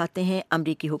آگے بڑھاتے ہیں۔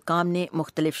 امریکی حکام نے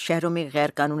مختلف شہروں میں غیر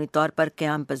قانونی طور پر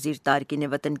قیام پذیر تارکین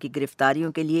وطن کی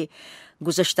گرفتاریوں کے لیے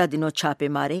گزشتہ دنوں چھاپے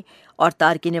مارے اور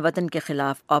تارکین وطن کے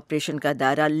خلاف آپریشن کا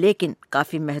دائرہ لیکن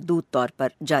کافی محدود طور پر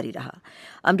جاری رہا۔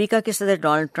 امریکہ کے صدر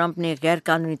ڈونلڈ ٹرمپ نے غیر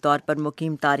قانونی طور پر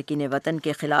مقیم تارکین وطن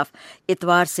کے خلاف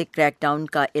اتوار سے کریک ڈاؤن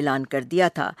کا اعلان کر دیا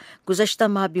تھا۔ گزشتہ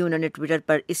ماہ بھی انہوں نے ٹویٹر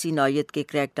پر اسی نوعیت کے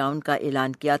کریک ڈاؤن کا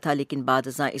اعلان کیا تھا لیکن بعد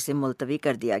ازاں اسے ملتوی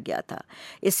کر دیا گیا تھا۔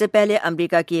 اس سے پہلے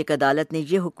امریکہ کی ایک عدالت نے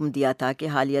یہ حکم دیا تھا کہ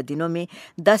حالیہ دنوں میں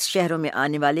 10 شہروں میں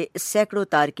آنے والے سینکڑوں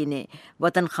تارکین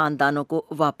وطن خاندانوں کو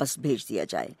واپس بھیج دیا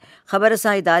جائے۔ خبر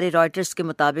رساں ادارے رائٹرز کے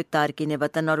مطابق تارکین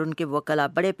وطن اور ان کے وکلاء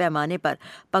بڑے پیمانے پر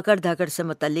پکڑ دھکڑ سے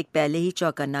متعلق پہلے ہی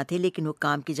چوکنا تھے لیکن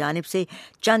حکام کی جانب سے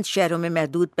چند شہروں میں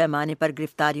محدود پیمانے پر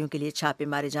گرفتاریوں کے لیے چھاپے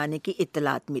مارے جانے کی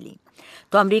اطلاعات ملی۔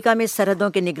 تو امریکہ میں سرحدوں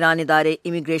کے نگران ادارے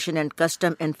immigration and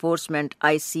custom enforcement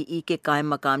ICE کے قائم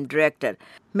مقام ڈائریکٹر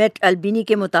میٹ البینی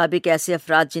کے مطابق ایسے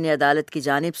افراد جنہیں عدالت کی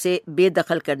جانب سے بے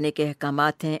دخل کرنے کے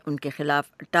احکامات ہیں ان کے خلاف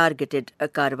ٹارگیٹڈ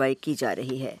کارروائی کی جا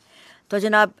رہی ہے۔ تو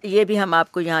جناب یہ بھی ہم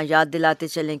آپ کو یہاں یاد دلاتے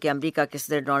چلیں کہ امریکہ کے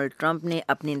صدر ڈونلڈ ٹرمپ نے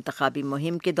اپنی انتخابی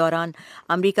مہم کے دوران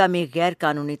امریکہ میں غیر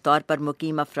قانونی طور پر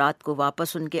مقیم افراد کو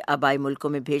واپس ان کے آبائی ملکوں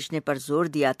میں بھیجنے پر زور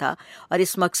دیا تھا اور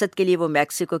اس مقصد کے لیے وہ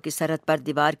میکسیکو کی سرحد پر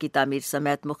دیوار کی تعمیر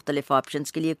سمیت مختلف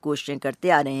آپشنز کے لیے کوششیں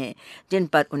کرتے آ رہے ہیں جن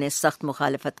پر انہیں سخت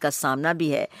مخالفت کا سامنا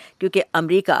بھی ہے کیونکہ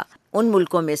امریکہ ان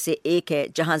ملکوں میں سے ایک ہے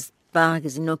جہاں پناہ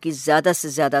گزینوں کی زیادہ سے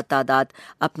زیادہ تعداد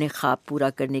اپنے خواب پورا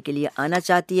کرنے کے لیے آنا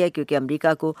چاہتی ہے کیونکہ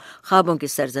امریکہ کو خوابوں کی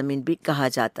سرزمین بھی کہا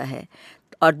جاتا ہے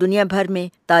اور دنیا بھر میں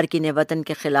تارکین وطن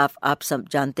کے خلاف آپ سب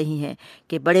جانتے ہی ہیں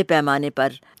کہ بڑے پیمانے پر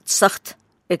سخت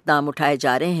اقدام اٹھائے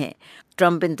جا رہے ہیں۔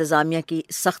 ٹرمپ انتظامیہ کی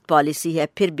سخت پالیسی ہے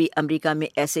پھر بھی امریکہ میں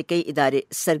ایسے کئی ادارے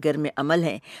سرگرم عمل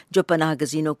ہیں جو پناہ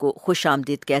گزینوں کو خوش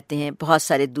آمدید کہتے ہیں بہت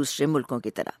سارے دوسرے ملکوں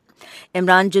کی طرح۔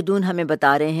 عمران جدون ہمیں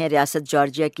بتا رہے ہیں ریاست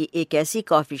جارجیا کی ایک ایسی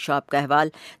کافی شاپ کا احوال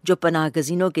جو پناہ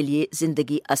گزینوں کے لیے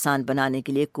زندگی آسان بنانے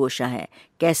کے لیے کوشاں ہے۔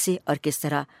 کیسے اور کس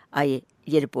طرح، آئیے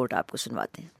یہ رپورٹ آپ کو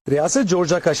سنواتے ہیں۔ ریاست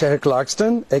جورجیا کا شہر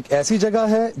کلارکسٹن ایک ایسی جگہ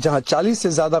ہے جہاں 40 سے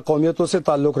زیادہ قومیتوں سے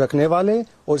تعلق رکھنے والے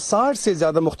اور 60 سے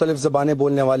زیادہ مختلف زبانیں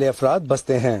بولنے والے افراد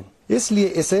بستے ہیں، اس لیے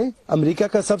اسے امریکہ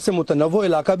کا سب سے متنوع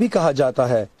علاقہ بھی کہا جاتا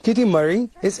ہے۔ کیٹی مری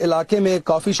اس علاقے میں ایک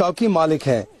کافی شاپ کی مالک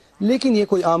ہے، لیکن یہ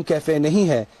کوئی عام کیفے نہیں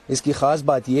ہے۔ اس کی خاص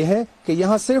بات یہ ہے کہ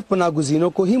یہاں صرف پناہ گزینوں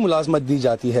کو ہی ملازمت دی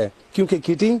جاتی ہے، کیونکہ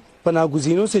کیٹی پناہ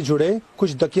گزینوں سے جڑے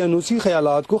کچھ دقیانوسی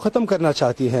خیالات کو ختم کرنا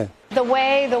چاہتی ہے۔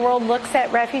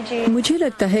 مجھے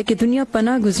لگتا ہے کہ دنیا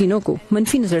پناہ گزینوں کو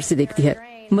منفی نظر سے دیکھتی ہے،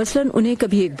 مثلاً انہیں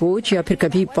کبھی ایک بوجھ یا پھر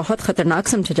کبھی بہت خطرناک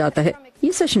سمجھا جاتا ہے۔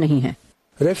 یہ سچ نہیں ہے۔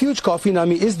 ریفیوج کافی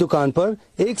نامی اس دکان پر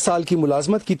 1 سال کی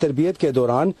ملازمت کی تربیت کے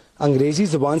دوران انگریزی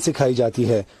زبان سکھائی جاتی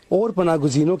ہے اور پناہ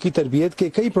گزینوں کی تربیت کے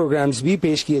کئی پروگرامز بھی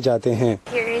پیش کیے جاتے ہیں۔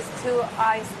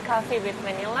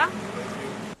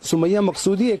 سمیہ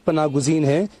مقصودی ایک پناہ گزین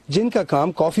ہے جن کا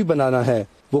کام کافی بنانا ہے۔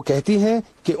 وہ کہتی ہیں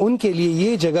کہ ان کے لیے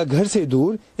یہ جگہ گھر سے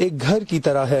دور ایک گھر کی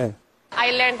طرح ہے۔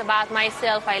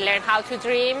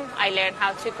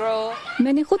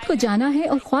 میں نے خود کو جانا ہے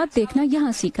اور خواب دیکھنا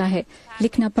یہاں سیکھا ہے،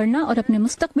 لکھنا پڑھنا اور اپنے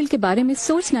مستقبل کے بارے میں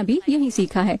سوچنا بھی یہیں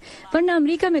سیکھا ہے، ورنہ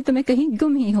امریکہ میں تو میں کہیں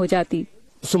گم ہی ہو جاتی۔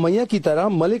 سمیہ کی طرح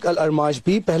ملک الارماش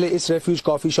بھی پہلے اس ریفیوج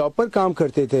کافی شاپ پر کام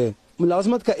کرتے تھے۔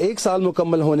 ملازمت کا 1 سال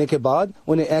مکمل ہونے کے بعد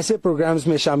انہیں ایسے پروگرامز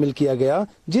میں شامل کیا گیا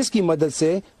جس کی مدد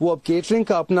سے وہ اب کیٹرنگ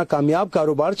کا اپنا کامیاب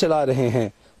کاروبار چلا رہے ہیں۔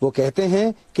 وہ کہتے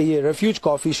ہیں کہ یہ ریفیوج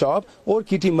کافی شاپ اور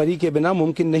کیٹی مری کے بنا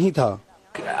ممکن نہیں تھا۔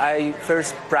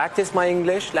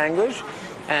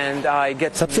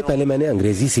 سب سے پہلے میں نے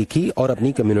انگریزی سیکھی اور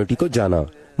اپنی کمیونٹی کو جانا۔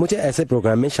 مجھے ایسے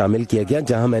پروگرام میں شامل کیا گیا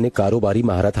جہاں میں نے کاروباری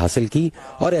مہارت حاصل کی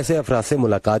اور ایسے افراد سے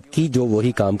ملاقات کی جو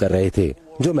وہی کام کر رہے تھے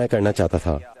جو میں کرنا چاہتا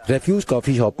تھا۔ ریفیوج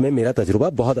کافی شاپ میں میرا تجربہ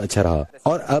بہت اچھا رہا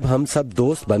اور اب ہم سب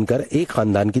دوست بن کر ایک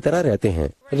خاندان کی طرح رہتے ہیں۔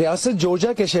 ریاست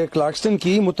جورجیا کے شہر کلارکسٹن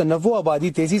کی متنوع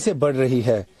آبادی تیزی سے بڑھ رہی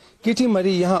ہے۔ کیٹی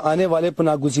مری یہاں آنے والے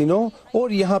پناہ گزینوں اور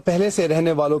یہاں پہلے سے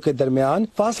رہنے والوں کے درمیان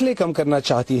فاصلے کم کرنا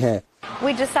چاہتی ہیں۔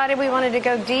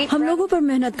 ہم لوگوں پر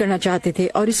محنت کرنا چاہتے تھے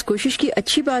اور اس کوشش کی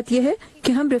اچھی بات یہ ہے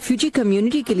کہ ہم ریفیوجی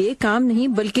کمیونٹی کے لیے کام نہیں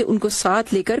بلکہ ان کو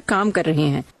ساتھ لے کر کام کر رہے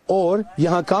ہیں، اور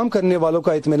یہاں کام کرنے والوں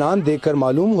کا اطمینان دیکھ کر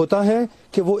معلوم ہوتا ہے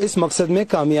کہ وہ اس مقصد میں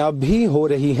کامیاب بھی ہو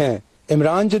رہی ہیں۔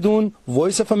 Imran Jadoon,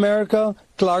 voice of America,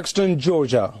 Clarkston,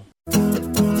 Georgia.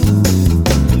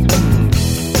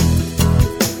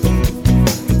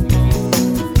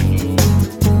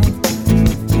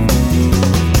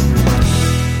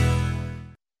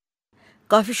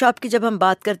 Coffee shop کی جب ہم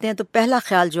بات کرتے ہیں تو پہلا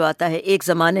خیال جو آتا ہے، ایک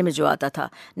زمانے میں جو آتا تھا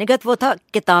نگہت، وہ تھا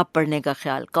کتاب پڑھنے کا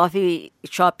خیال۔ کافی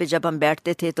شاپ پہ جب ہم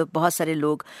بیٹھتے تھے تو بہت سارے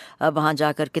لوگ وہاں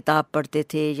جا کر کتاب پڑھتے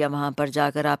تھے، یا وہاں پر جا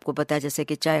کر آپ کو پتہ ہے جیسے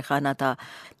کہ چائے خانہ تھا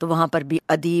تو وہاں پر بھی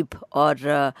ادیب اور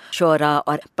شعراء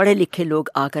اور پڑھے لکھے لوگ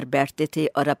آ کر بیٹھتے تھے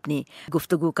اور اپنی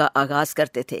گفتگو کا آغاز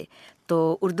کرتے تھے۔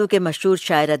 تو اردو کے مشہور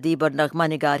شاعر، ادیب اور نغمہ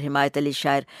نگار حمایت علی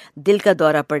شاعر دل کا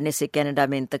دورہ پڑنے سے کینیڈا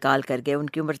میں انتقال کر گئے۔ ان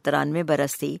کی عمر 93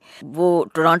 برس تھی۔ وہ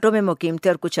ٹورانٹو میں مقیم تھے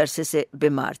اور کچھ عرصے سے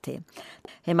بیمار تھے۔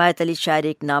 حمایت علی شاعر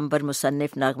ایک نامور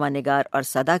مصنف، نغمہ نگار اور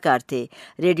صداکار تھے۔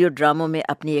 ریڈیو ڈراموں میں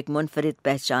اپنی ایک منفرد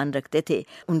پہچان رکھتے تھے۔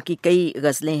 ان کی کئی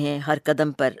غزلیں ہیں۔ ہر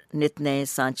قدم پر نت نئے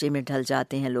سانچے میں ڈھل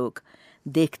جاتے ہیں لوگ،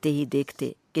 دیکھتے ہی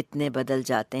دیکھتے کتنے بدل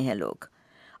جاتے ہیں لوگ۔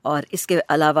 اور اس کے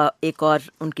علاوہ ایک اور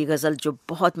ان کی غزل جو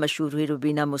بہت مشہور ہوئی،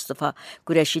 روبینہ مصطفیٰ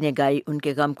قریشی نے گائی، ان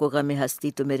کے غم کو غم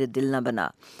ہستی تو میرے دل نہ بنا،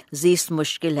 زیست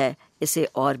مشکل ہے اسے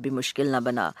اور بھی مشکل نہ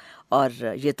بنا۔ اور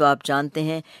یہ تو آپ جانتے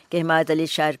ہیں کہ حمایت علی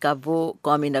شاعر کا وہ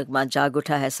قومی نغمہ جاگ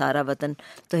اٹھا ہے سارا وطن،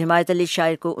 تو حمایت علی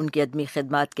شاعر کو ان کی ادبی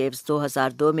خدمات کے عوض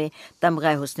 2002 میں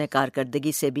تمغہ حسن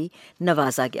کارکردگی سے بھی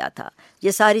نوازا گیا تھا۔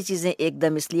 یہ ساری چیزیں ایک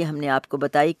دم اس لیے ہم نے آپ کو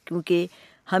بتائی کیونکہ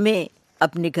ہمیں اب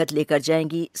نگہت لے کر جائیں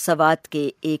گی سوات کے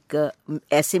ایک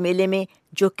ایسے میلے میں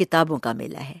جو کتابوں کا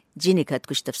میلہ ہے۔ جی نگہت،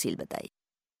 کچھ تفصیل بتائی۔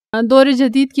 دور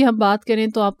جدید کی ہم بات کریں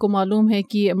تو آپ کو معلوم ہے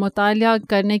کہ مطالعہ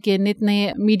کرنے کے نت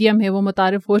نئے میڈیم ہیں وہ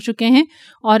متعارف ہو چکے ہیں،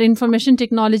 اور انفارمیشن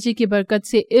ٹیکنالوجی کی برکت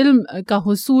سے علم کا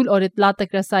حصول اور اطلاع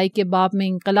تک رسائی کے باب میں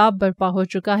انقلاب برپا ہو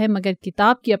چکا ہے، مگر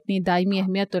کتاب کی اپنی دائمی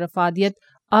اہمیت اور افادیت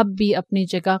اب بھی اپنی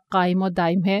جگہ قائم و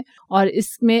دائم ہے، اور اس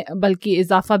میں بلکہ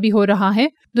اضافہ بھی ہو رہا ہے۔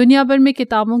 دنیا بھر میں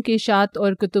کتابوں کی اشاعت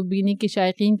اور کتب بینی کے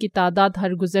شائقین کی تعداد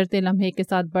ہر گزرتے لمحے کے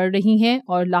ساتھ بڑھ رہی ہیں،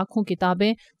 اور لاکھوں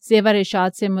کتابیں زیور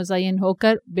اشاعت سے مزین ہو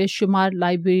کر بے شمار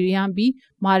لائبریریاں بھی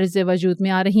معرض وجود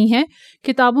میں آ رہی ہیں۔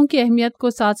 کتابوں کی اہمیت کو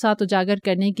ساتھ ساتھ اجاگر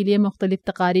کرنے کے لیے مختلف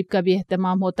تقاریب کا بھی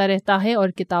اہتمام ہوتا رہتا ہے، اور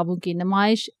کتابوں کی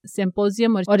نمائش،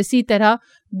 سمپوزیم اور اسی طرح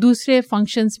دوسرے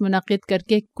فنکشنز منعقد کر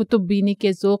کے کتب بینی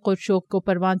کے ذوق اور شوق کو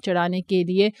پروان परवान चढ़ाने के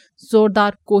लिए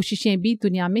जोरदार कोशिशें भी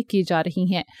दुनिया में की जा रही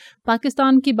हैं।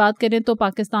 पाकिस्तान की बात करें तो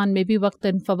पाकिस्तान में भी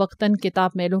वक्तन फवक्तन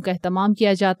किताब मेलों का एहतमाम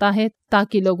किया जाता है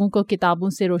ताकि लोगों को किताबों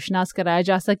से रोशनास कराया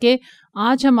जा सके।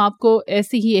 आज हम आपको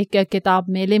ऐसी ही एक किताब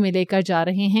मेले में लेकर जा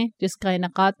रहे हैं जिसका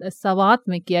इनेकाद सवात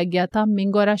में किया गया था,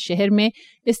 मिंगोरा शहर में।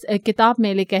 इस किताब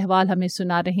मेले का अहवाल हमें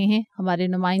सुना रहे हैं हमारे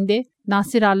नुमाइंदे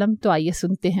नासिर आलम। तो आइए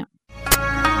सुनते हैं।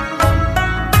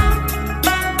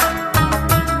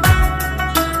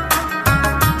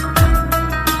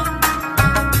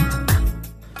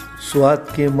 स्वात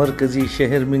के मरकजी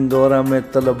शहर मिंगोरा में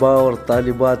तलबा और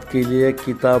तालिबात के लिए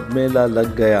किताब मेला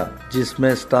लग गया,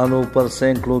 जिसमें स्थानों पर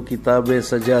सैकड़ों किताबें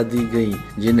सजा दी गईं,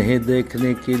 जिन्हें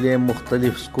देखने के लिए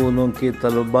मुख्तलिफ स्कूलों के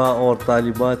तलबा और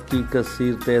तालिबात की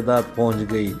कसीर तादाद पहुँच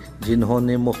गई,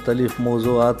 जिन्होंने मुख्तलिफ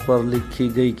मौज़ूआत पर लिखी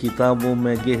गई किताबों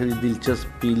में गहरी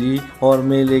दिलचस्पी ली और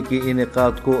मेले के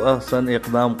इनेकाद को अहसन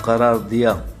इक़दाम करार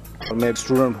दिया। मैं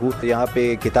स्टूडेंट हूँ, यहाँ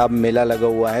पे किताब मेला लगा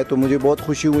हुआ है तो मुझे बहुत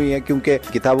खुशी हुई है क्योंकि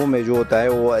किताबों में जो होता है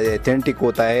वो ऑथेंटिक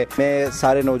होता है। मैं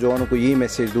सारे नौजवानों को यही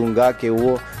मैसेज दूंगा कि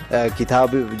वो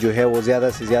किताब जो है वो ज़्यादा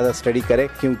से ज़्यादा स्टडी करें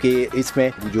क्योंकि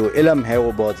इसमें जो इल्म है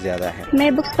वो बहुत ज़्यादा है।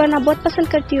 मैं बुक्स पढ़ना बहुत पसंद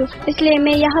करती हूँ, इसलिए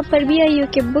मैं यहाँ पर भी आई हूँ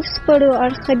कि बुक्स पढ़ो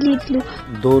और खरीद लूँ।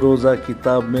 2 रोज़ा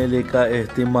किताब मेले का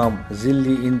एहतिमाम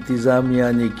ज़िली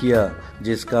इंतज़ामिया ने किया,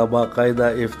 जिसका बाकायदा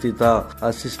इफ्तिताह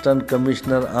असिस्टेंट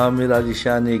कमिश्नर आमिर अली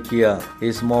शाह ने किया।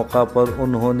 इस मौका पर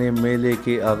उन्होंने मेले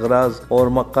के अगराज और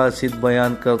मकासिद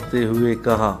बयान करते हुए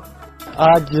कहा,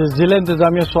 आज जिला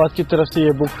इंतजामिया स्वात की तरफ से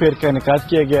ये बुक फेयर का इनेकाद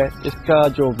किया गया है। इसका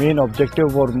जो मेन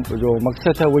ऑब्जेक्टिव और जो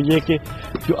मकसद है वो ये कि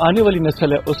जो आने वाली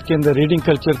नस्ल है उसके अंदर रीडिंग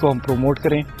कल्चर को हम प्रमोट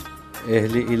करें।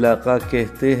 अहले इलाका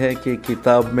कहते हैं कि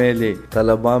किताब मेले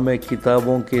तलबा में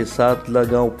किताबों के साथ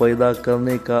लगाव पैदा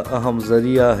करने का अहम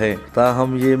जरिया है,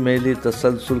 ताहम ये मेले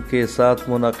तसलसल के साथ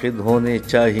मुनक़िद होने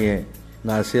चाहिए।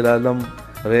 Nasir Alam,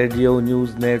 radio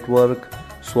news network,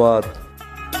 Swat.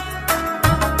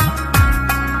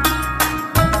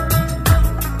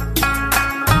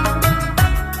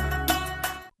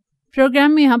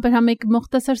 Programme में यहाँ पर हम एक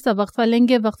मुख्तसर सा वक्फा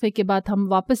लेंगे। वक्फे के बाद हम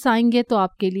वापस आएंगे तो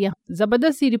आपके लिए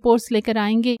जबरदस्त सी रिपोर्ट्स लेकर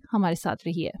आएंगे। हमारे साथ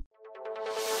रहिए।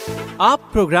 आप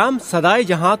प्रोग्राम सदाए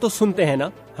जहां तो सुनते हैं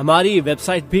ना, हमारी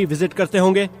वेबसाइट भी विजिट करते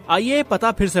होंगे। आइए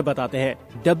पता फिर से बताते हैं,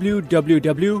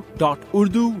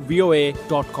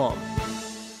 www.urduvoa.com।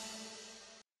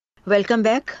 Welcome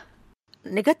back.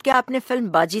 निगत, क्या आपने फिल्म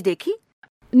बाजी देखी?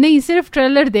 नहीं, सिर्फ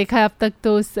ट्रेलर देखा है अब तक,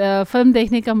 तो उस फिल्म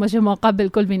देखने का मुझे मौका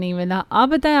बिल्कुल भी नहीं मिला। आप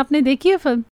बताएं, आपने देखी है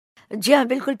फिल्म? जी हाँ,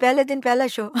 बिल्कुल पहले दिन पहला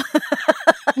शो।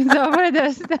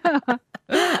 जबरदस्त।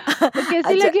 तो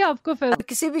कैसी लगी आपको फिल्म?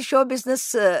 किसी भी शो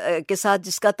बिजनेस के साथ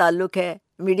जिसका ताल्लुक है,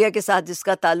 मीडिया के साथ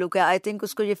जिसका ताल्लुक है, आई थिंक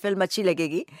उसको ये फिल्म अच्छी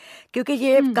लगेगी, क्योंकि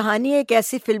ये कहानी है एक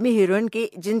ऐसी फिल्मी हीरोइन की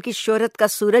जिनकी शोहरत का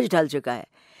सूरज ढल चुका है।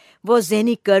 वो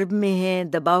ज़हनी कर्ब में हैं,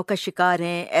 दबाव का शिकार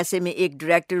हैं। ऐसे में एक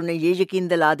डायरेक्टर उन्हें ये यकीन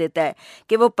दिला देता है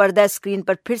कि वो पर्दा स्क्रीन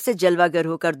पर फिर से जलवागर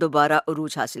होकर दोबारा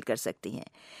उरूज हासिल कर सकती हैं।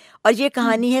 और ये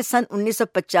कहानी है सन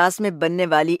 1950 में बनने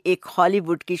वाली एक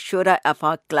हॉलीवुड की शोरा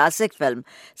आफाक क्लासिक फिल्म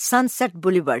सनसेट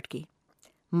बुलीवर्ड की।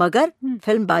 मगर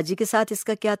फिल्म बाजी के साथ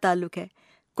इसका क्या ताल्लुक है?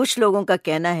 कुछ लोगों का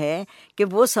कहना है कि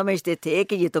वो समझते थे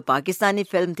कि ये तो पाकिस्तानी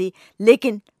फिल्म थी,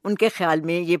 लेकिन उनके ख्याल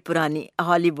में ये पुरानी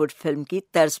हॉलीवुड फिल्म की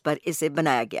तर्ज पर इसे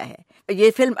बनाया गया है।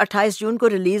 ये फिल्म 28 जून को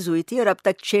रिलीज हुई थी और अब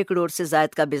तक 6 करोड़ से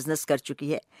ज़ायद का बिजनेस कर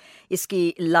चुकी है।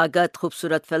 इसकी लागत,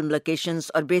 खूबसूरत फिल्म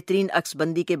लोकेशंस और बेहतरीन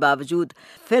अक्सबंदी के बावजूद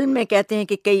फिल्म में कहते हैं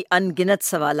कि कई अनगिनत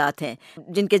सवालात हैं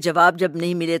जिनके जवाब जब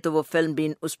नहीं मिले तो वो फिल्म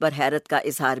भी उस पर हैरत का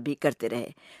इजहार भी करते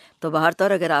रहे। तो बहर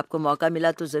तौर अगर आपको मौका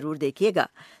मिला तो ज़रूर देखिएगा।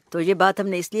 तो ये बात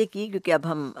हमने इसलिए की क्योंकि अब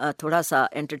हम थोड़ा सा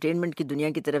एंटरटेनमेंट की दुनिया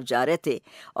की तरफ जा रहे थे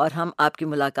और हम आपकी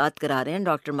मुलाकात करा रहे हैं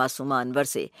डॉक्टर मासूमा अनवर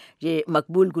से। ये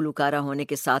मकबूल गुलकारा होने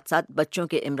के साथ साथ बच्चों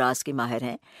के इमराज की माहिर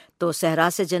हैं। तो सहरा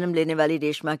से जन्म लेने वाली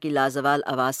रेशमा की लाजवाल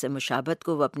आवाज़ से मुशाबत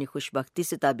को वो अपनी खुशबख्ती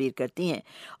से ताबीर करती हैं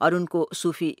और उनको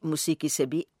सूफ़ी मौसीकी से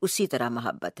भी उसी तरह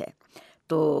मोहब्बत है।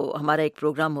 तो हमारा एक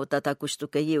प्रोग्राम होता था कुछ तो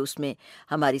कहिए, उसमें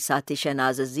हमारी साथी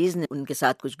शहनाज अजीज़ ने उनके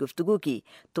साथ कुछ गुफ्तगू की,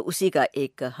 तो उसी का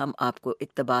एक हम आपको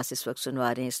इक़्तिबास इस वक्त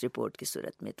सुनवा रहे हैं इस रिपोर्ट की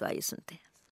सूरत में। तो आइए सुनते हैं।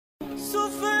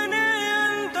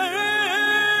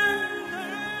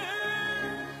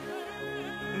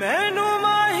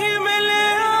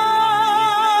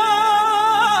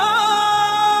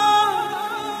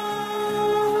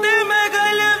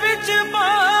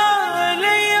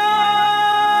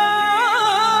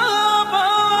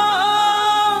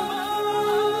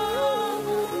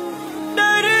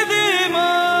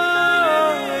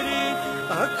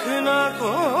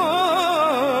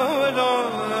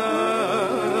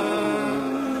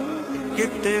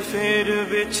 फिर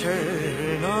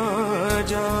बिछड़ ना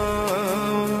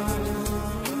जाऊं,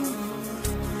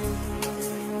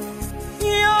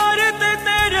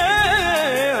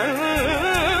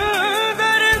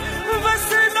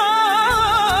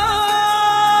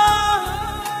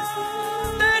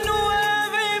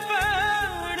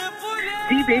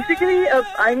 بیسیکلی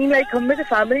آئی مین لائک ہم میں سے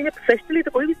فیملی میں پروفیشنلی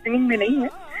تو کوئی بھی سنگنگ میں نہیں ہے،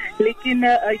 لیکن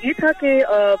یہ تھا کہ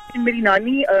میری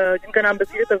نانی جن کا نام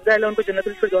بصیرت افضل ہے، ان کو جنت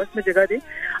الفردوس میں جگہ دے،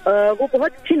 وہ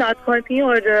بہت اچھی نعت خواں تھیں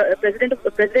اور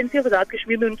پریزیڈنسی آف آزاد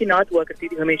کشمیر میں ان کی نعت ہوا کرتی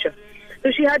تھی ہمیشہ. تو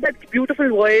she had that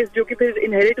beautiful voice جو کہ پھر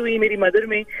انہیریٹ ہوئی میری مدر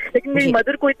میں، لیکن میری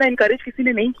مدر کو اتنا انکریج کسی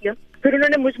نے نہیں کیا. پھر انہوں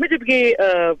نے مجھ میں جب یہ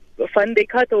فن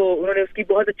دیکھا تو انہوں نے اس کی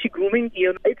بہت اچھی گرومنگ کی.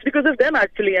 It's because of them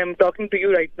actually I am talking to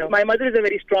you right now. My mother is a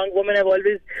very strong woman. I have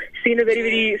always seen a very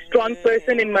very strong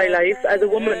person in my life as a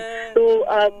woman. تو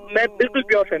میں بالکل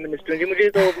pure feminist ہوں جی. مجھے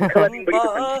تو خواتین بڑی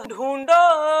پسند ڈھونڈا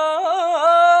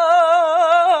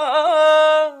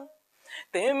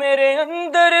تے میرے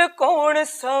اندر کون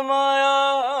سمایا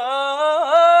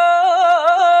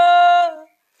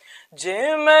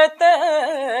جے میں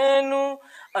تینوں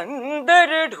اندر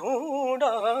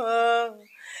ڈھونڈا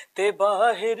تے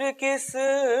باہر کس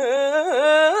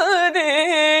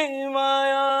دی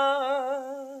مایا.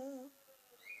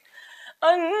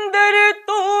 اندر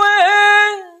تو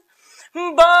ہے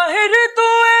باہر تو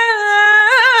ہے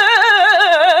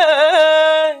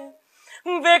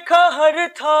ویکھا ہر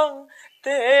تھا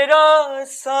تیرا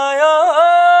سایہ.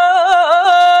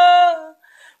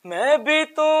 میں بھی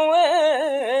تو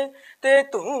ہے تے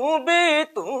تو بھی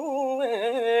تو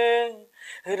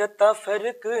ہے رتا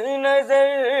فرق نظر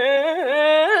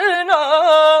نہ.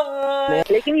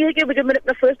 لیکن یہ کہ جب میں نے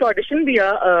اپنا فرسٹ آڈیشن دیا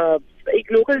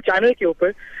ایک لوکل چینل کے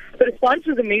اوپر، تو response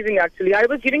was amazing actually. I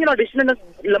was giving an audition,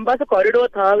 لمبا سا کوریڈور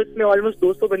تھا، اس میں آلموسٹ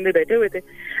 200 بندے بیٹھے ہوئے تھے.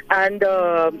 اینڈ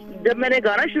جب میں نے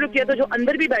گانا شروع کیا تو جو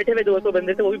اندر بھی بیٹھے ہوئے 200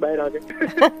 بندے تھے وہ بھی باہر آ گئے.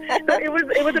 تو it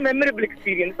was a memorable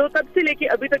experience. تو تب سے لے کے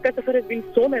ابھی تک کا سفر has been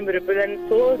so memorable and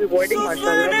so rewarding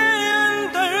ماشاءاللہ.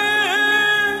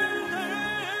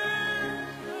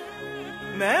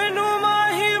 مینو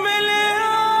ماہی ملے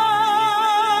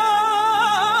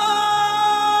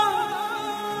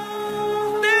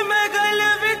تے میں گل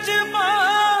وچ پا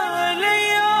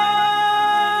لیا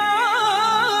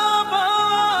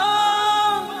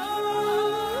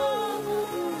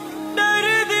ڈر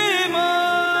دی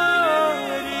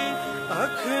ماری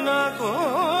اکھ نہ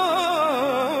کھولا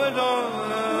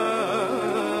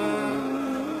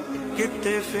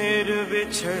کتے پھر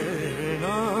بچھڑ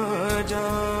نہ جا.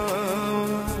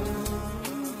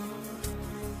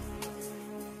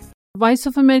 وائس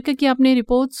آف امریکہ کی آپ نے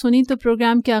رپورٹ سنی، تو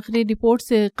پروگرام کی آخری رپورٹ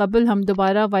سے قبل ہم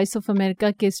دوبارہ وائس آف امریکہ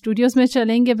کے اسٹوڈیوز میں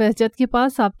چلیں گے بہجت کے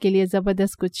پاس آپ کے لیے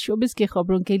زبردست کچھ شوبز کی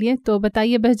خبروں کے لیے. تو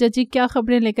بتائیے بہجت جی کیا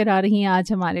خبریں لے کر آ رہی ہیں آج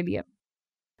ہمارے لیے؟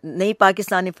 نئی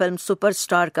پاکستانی فلم سپر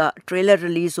سٹار کا ٹریلر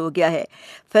ریلیز ہو گیا ہے.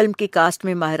 فلم کی کاسٹ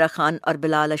میں ماہرہ خان اور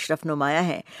بلال اشرف نمایاں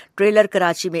ہیں. ٹریلر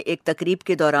کراچی میں ایک تقریب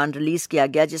کے دوران ریلیز کیا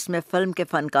گیا جس میں فلم کے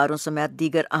فنکاروں سمیت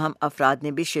دیگر اہم افراد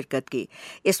نے بھی شرکت کی.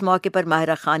 اس موقع پر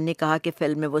ماہرہ خان نے کہا کہ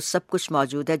فلم میں وہ سب کچھ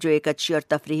موجود ہے جو ایک اچھی اور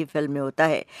تفریحی فلم میں ہوتا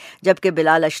ہے، جبکہ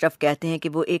بلال اشرف کہتے ہیں کہ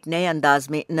وہ ایک نئے انداز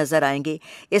میں نظر آئیں گے.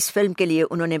 اس فلم کے لیے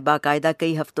انہوں نے باقاعدہ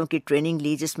کئی ہفتوں کی ٹریننگ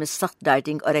لی جس میں سخت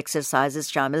ڈائٹنگ اور ایکسرسائزز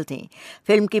شامل تھیں.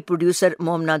 فلم کی پروڈیوسر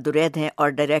مومنہ درید ہیں اور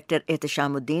ڈائریکٹر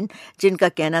احتشام الدین، جن کا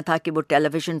کہنا تھا کہ وہ ٹیلی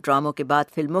ویژن ڈراموں کے بعد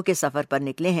فلموں کے سفر پر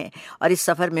نکلے ہیں اور اس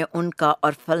سفر میں ان کا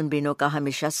اور فلم بینوں کا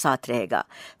ہمیشہ ساتھ رہے گا.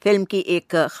 فلم کی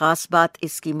ایک خاص بات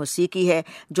اس کی موسیقی ہے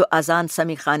جو اذان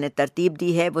سمیع خان نے ترتیب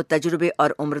دی ہے. وہ تجربے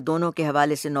اور عمر دونوں کے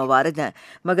حوالے سے نوارد ہیں،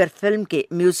 مگر فلم کے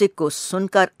میوزک کو سن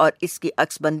کر اور اس کی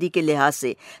عکس بندی کے لحاظ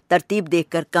سے ترتیب دیکھ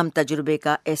کر کم تجربے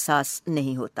کا احساس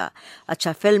نہیں ہوتا.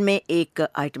 اچھا، فلم میں ایک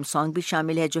آئٹم سانگ بھی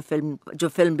شامل ہے جو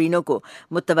فلم بینوں کو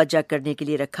متوجہ کرنے کے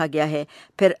لیے رکھا گیا ہے.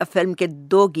 پھر فلم کے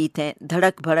 2 گیت ہیں.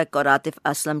 دھڑک بھڑک اور عاطف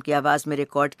اسلم کی آواز میں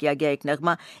ریکارڈ کیا گیا ایک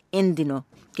نغمہ ان دنوں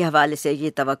کے حوالے سے یہ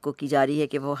توقع کی جا رہی ہے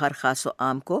کہ وہ ہر خاص و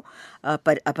عام کو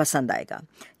پسند آئے گا.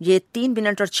 یہ 3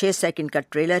 منٹ اور 6 سیکنڈ کا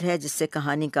ٹریلر ہے جس سے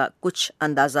کہانی کا کچھ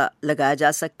اندازہ لگایا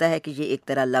جا سکتا ہے کہ یہ ایک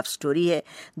طرح لو سٹوری ہے.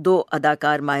 2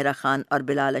 اداکار ماہرہ خان اور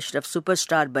بلال اشرف سپر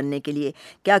سٹار بننے کے لیے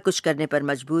کیا کچھ کرنے پر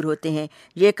مجبور ہوتے ہیں.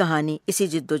 یہ کہانی اسی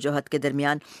جد و جہد کے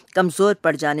درمیان کمزور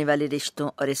پڑ جانے والے رشتوں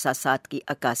اور احساسات کی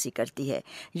عکاسی کرتی ہے.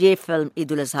 یہ فلم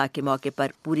عید الاضحیٰ کے موقع پر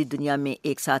پوری دنیا میں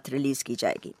ایک ساتھ ریلیز کی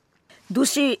جائے گی.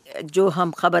 دوسری جو ہم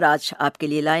خبر آج آپ کے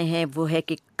لیے لائے ہیں وہ ہے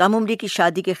کہ کم عمری کی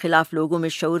شادی کے خلاف لوگوں میں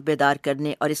شعور بیدار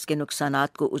کرنے اور اس کے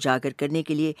نقصانات کو اجاگر کرنے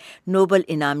کے لیے نوبل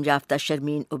انعام یافتہ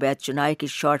شرمین عبید چنائے کی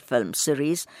short film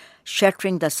series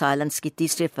shattering the silence کی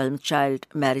تیسری فلم چائلڈ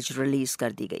میرج ریلیز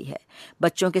کر دی گئی ہے.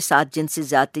 بچوں کے ساتھ جنسی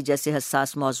زیادتی جیسے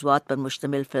حساس موضوعات پر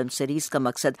مشتمل فلم سیریز کا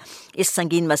مقصد اس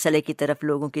سنگین مسئلے کی طرف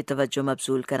لوگوں کی توجہ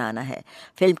مبذول کرانا ہے.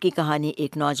 فلم کی کہانی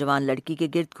ایک نوجوان لڑکی کے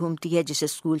گرد گھومتی ہے جسے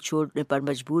اسکول چھوڑنے پر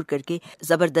مجبور کر کے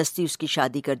زبردستی اس کی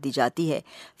شادی کر دی جاتی ہے.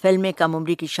 فلم میں کم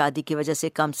عمری کی شادی کی وجہ سے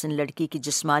کم سن لڑکی کی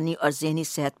جسمانی اور ذہنی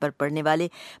صحت پر پڑنے والے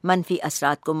منفی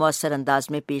اثرات کو مؤثر انداز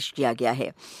میں پیش کیا گیا ہے.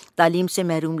 تعلیم سے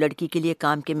محروم لڑکی کے لیے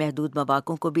کام کے محدود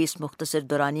مواقع کو بھی اس مختصر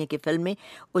دورانیے کی فلم میں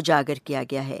اجاگر کیا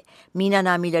گیا ہے۔ مینا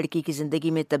نامی لڑکی کی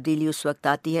زندگی میں تبدیلی اس وقت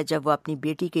آتی ہے جب وہ اپنی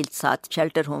بیٹی کے ساتھ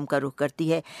شیلٹر ہوم کا رخ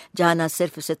کرتی ہے، جہاں نہ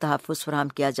صرف اسے تحفظ فراہم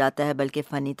کیا جاتا ہے بلکہ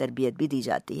فنی تربیت بھی دی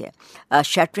جاتی ہے۔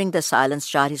 شیٹرنگ دا سائلنس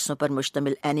 4 حصوں پر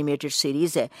مشتمل اینیمیٹڈ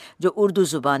سیریز ہے جو اردو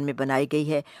زبان میں بنائی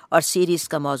گئی ہے، اور سیریز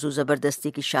کا موضوع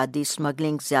زبردستی کی شادی،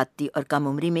 اسمگلنگ، زیادتی اور کم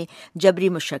عمری میں جبری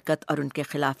مشقت اور ان کے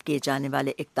خلاف کیے جانے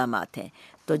والے اقدامات ہیں۔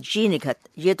 تو جی نگہت،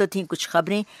 یہ تو تھیں کچھ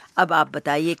خبریں، اب آپ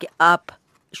بتائیے کہ آپ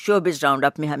شوبز راؤنڈ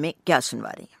اپ میں ہمیں کیا سنوا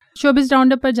رہی ہیں؟ شوبز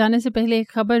راؤنڈ اپ پر جانے سے پہلے ایک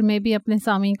خبر میں بھی اپنے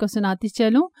سامعین کو سناتی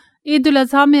چلوں۔ عید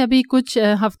الاضحیٰ میں ابھی کچھ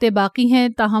ہفتے باقی ہیں،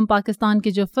 تاہم پاکستان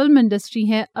کی جو فلم انڈسٹری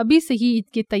ہے ابھی سے ہی عید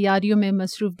کی تیاریوں میں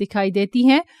مصروف دکھائی دیتی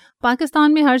ہے۔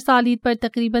 پاکستان میں ہر سال عید پر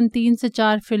تقریباً 3 سے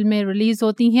 4 فلمیں ریلیز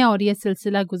ہوتی ہیں، اور یہ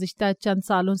سلسلہ گزشتہ چند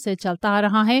سالوں سے چلتا آ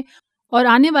رہا ہے، اور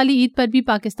آنے والی عید پر بھی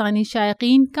پاکستانی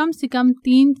شائقین کم سے کم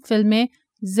 3 فلمیں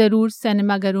ضرور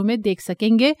سینما گھروں میں دیکھ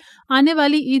سکیں گے۔ آنے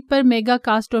والی عید پر میگا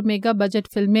کاسٹ اور میگا بجٹ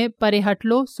فلمیں پرے ہٹ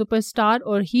لو، سپر سٹار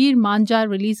اور ہیر مانجا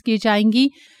ریلیز کی جائیں گی۔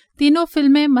 تینوں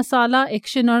فلمیں مسالہ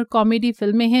ایکشن اور کامیڈی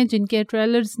فلمیں ہیں جن کے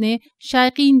ٹریلرز نے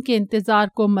شائقین کے انتظار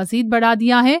کو مزید بڑھا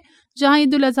دیا ہے۔ جہاں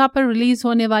عید الاضحیٰ پر ریلیز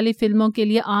ہونے والی فلموں کے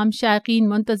لیے عام شائقین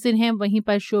منتظر ہیں، وہیں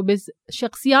پر شوبز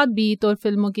شخصیات بھی عید اور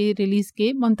فلموں کی ریلیز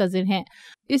کے منتظر ہیں۔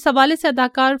 اس حوالے سے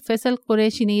اداکار فیصل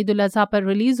قریشی نے عید الاضحیٰ پر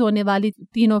ریلیز ہونے والی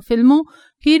تینوں فلموں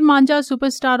ہیر مانجا، سپر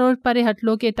سٹار اور پرے ہٹ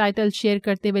لو کے ٹائٹل شیئر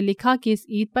کرتے ہوئے لکھا کہ اس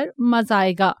عید پر مزہ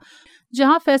آئے گا۔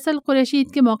 جہاں فیصل قریشی عید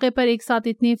کے موقع پر ایک ساتھ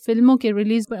اتنی فلموں کے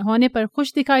ریلیز ہونے پر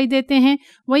خوش دکھائی دیتے ہیں،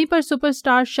 وہیں پر سپر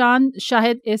سٹار شان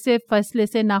شاہد ایسے فیصلے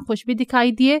سے ناخوش بھی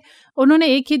دکھائی دیے۔ انہوں نے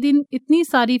ایک ہی دن اتنی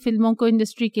ساری فلموں کو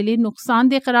انڈسٹری کے لیے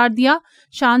نقصان دہ قرار دیا۔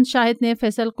 شان شاہد نے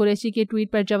فیصل قریشی کے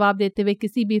ٹویٹ پر جواب دیتے ہوئے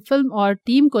کسی بھی فلم اور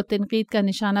ٹیم کو تنقید کا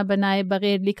نشانہ بنائے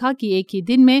بغیر لکھا کہ ایک ہی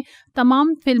دن میں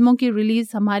تمام فلموں کی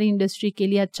ریلیز ہماری انڈسٹری کے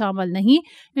لیے اچھا عمل نہیں۔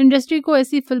 انڈسٹری کو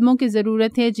ایسی فلموں کی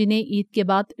ضرورت ہے جنہیں عید کے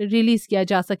بعد ریلیز کیا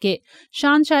جا سکے۔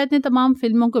 شان شاہد نے تمام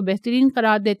فلموں کو بہترین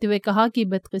قرار دیتے ہوئے کہا کہ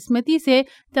بدقسمتی سے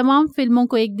تمام فلموں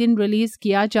کو ایک دن ریلیز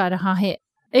کیا جا رہا ہے۔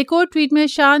 ایک اور ٹویٹ میں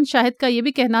شان شاہد کا یہ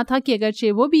بھی کہنا تھا کہ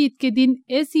اگرچہ وہ بھی عید کے دن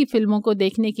ایسی فلموں کو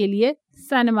دیکھنے کے لیے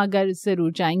سینما گھر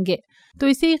ضرور جائیں گے۔ تو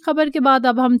اسی خبر کے بعد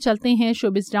اب ہم چلتے ہیں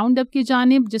شوبز راؤنڈ اپ کی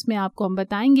جانب، جس میں آپ کو ہم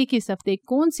بتائیں گے کہ اس ہفتے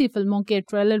کون سی فلموں کے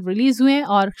ٹریلر ریلیز ہوئے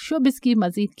اور شوبز کی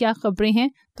مزید کیا خبریں ہیں۔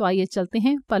 تو آئیے چلتے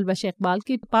ہیں پلوش اقبال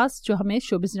کے پاس جو ہمیں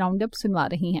شوبز راؤنڈ اپ سنوا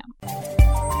رہی ہیں۔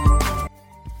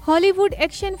 Hollywood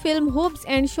action film Hobbs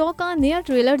and Shaw کا نیا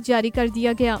ٹریلر جاری کر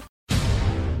دیا گیا۔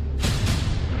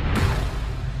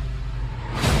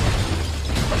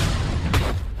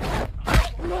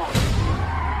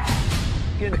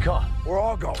 Get in the car. We're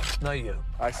all going. Not you.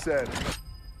 I said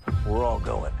we're all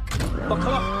going. Oh,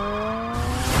 come on.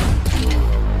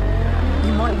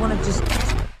 You might want to just...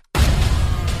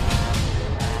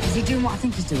 Is he doing what I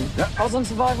think he's doing? Yeah. I was on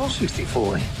survival.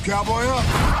 60-40. Cowboy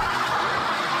up.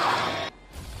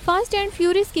 Fast and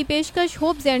furious کی پیشکش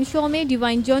Hobbs and Shaw میں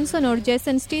Dwayne Johnson اور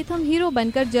Jason Statham hero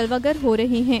بن کر جلوہ گر ہو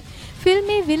رہے ہیں۔ فلم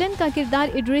میں ویلن کا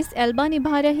کردار ادریس ایلبا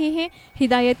نبھا رہے ہیں۔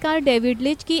 ہدایت کار ڈیوڈ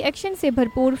لچ کی ایکشن سے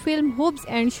بھرپور فلم ہوبز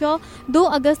اینڈ شو 2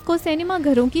 اگست کو سینما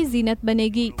گھروں کی زینت بنے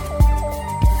گی۔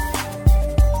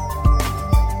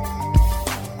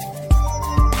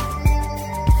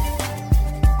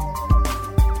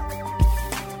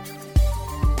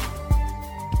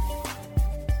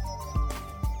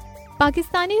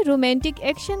 Pakistani romantic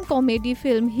action comedy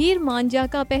film ہیر مانجا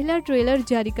کا پہلا ٹریلر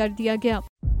جاری کر دیا گیا۔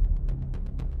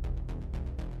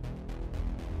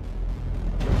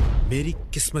 میری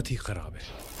قسمت ہی خراب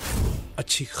ہے،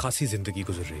 اچھی خاصی زندگی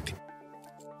گزر رہی تھی،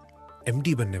 ایم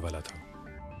ڈی بننے والا تھا،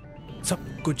 سب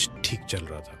کچھ ٹھیک چل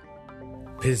رہا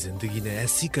تھا، پھر زندگی نے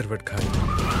ایسی کروٹ کھائی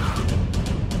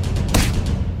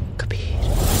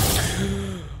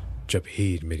جب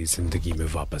ہیر میری زندگی میں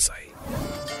واپس آئی۔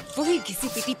 وہی گھسی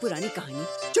پیٹی پرانی کہانی،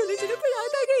 چلے چلے پر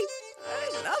یاد آ گئی،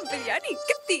 بریانی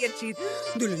کتنی اچھی،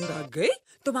 دلہن بھاگ گئی،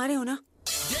 تمہارے ہونا۔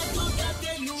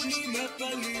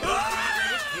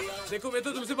 دیکھو میں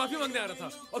تو تم سے معافی مانگنے آ رہا تھا،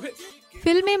 اور پھر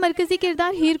فلم میں مرکزی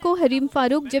کردار ہیر کو حریم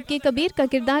فاروق جبکہ کبیر کا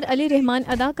کردار علی رحمان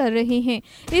ادا کر رہے ہیں۔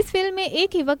 اس فلم میں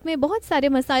ایک ہی وقت میں بہت سارے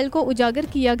مسائل کو اجاگر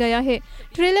کیا گیا ہے۔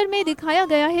 ٹریلر میں دکھایا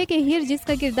گیا ہے کہ ہیر جس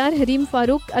کا کردار حریم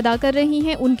فاروق ادا کر رہی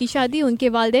ہیں، ان کی شادی ان کے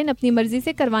والدین اپنی مرضی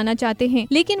سے کروانا چاہتے ہیں،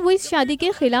 لیکن وہ اس شادی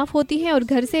کے خلاف ہوتی ہیں اور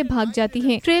گھر سے بھاگ جاتی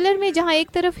ہیں۔ ٹریلر میں جہاں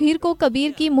ایک طرف ہیر کو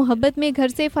کبیر کی محبت میں گھر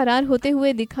سے فرار ہوتے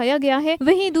ہوئے دکھایا گیا ہے،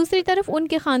 وہیں دوسری طرف ان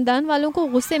کے خاندان والوں کو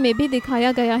غصے میں بھی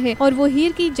دکھایا گیا ہے اور وہ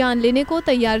ہیر کی جان لینے کو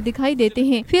تیار دکھائی دیتے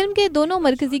ہیں۔ فلم کے دونوں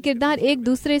مرکزی کردار ایک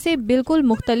دوسرے سے بالکل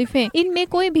مختلف ہیں، ان میں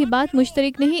کوئی بھی بات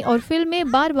مشترک نہیں اور فلم میں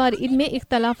بار بار ان میں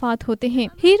اختلافات ہوتے ہیں۔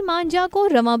 ہیر مانجا کو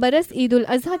رواں برس عید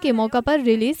الاضحیٰ کے موقع پر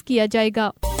ریلیز کیا جائے گا۔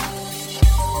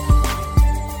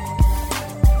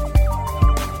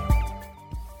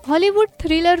 Hollywood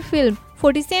thriller film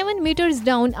 47 Meters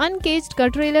Down अनकेज्ड का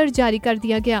ट्रेलर जारी कर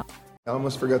दिया गया। I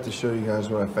almost forgot to show you guys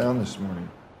what I found this morning.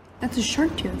 That's a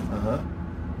shark tooth.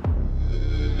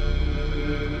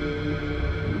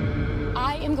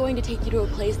 I am going to take you to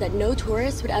a place that no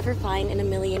tourist would ever find in a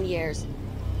million years.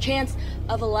 Chance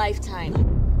of a lifetime.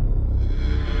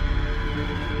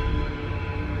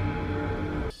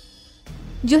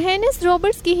 जोहेनिस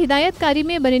Roberts की हिदायतकारी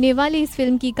में बनने वाली इस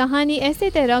film की कहानी ऐसे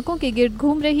तैराकों के गिर्द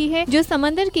घूम रही है जो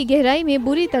समंदर की गहराई में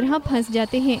बुरी तरह फंस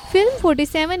जाते हैं। फिल्म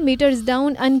 47 मीटर्स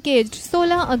डाउन अनकेज्ड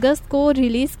 16 अगस्त को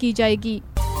रिलीज की जाएगी।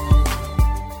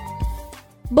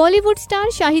 बॉलीवुड स्टार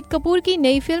शाहिद कपूर की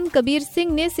नई फिल्म कबीर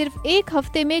सिंह ने सिर्फ एक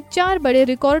हफ्ते में 4 बड़े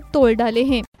रिकॉर्ड तोड़ डाले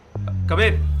हैं।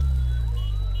 कबीर,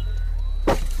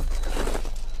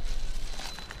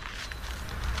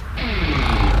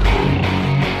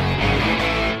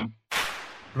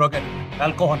 रॉकेट,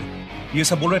 अल्कोहल, ये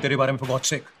सब बोल रहे तेरे बारे में, for God's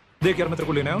sake। देख यार, मैं तेरे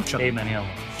को लेने आया हूँ। नहीं, मैं नहीं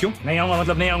आऊंगा। क्यों नहीं आऊंगा?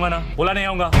 मतलब नहीं आऊंगा ना, बोला नहीं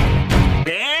आऊंगा।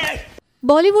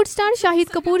 बॉलीवुड स्टार शाहिद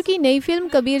कपूर की नई फिल्म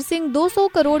कबीर सिंह 200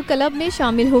 करोड़ क्लब में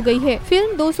शामिल हो गई है।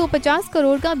 फिल्म 250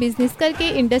 करोड़ का बिजनेस करके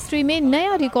इंडस्ट्री में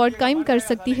नया रिकॉर्ड कायम कर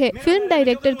सकती है। फिल्म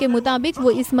डायरेक्टर के मुताबिक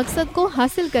वो इस मकसद को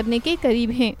हासिल करने के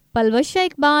करीब हैं। Palwasha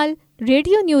Iqbal,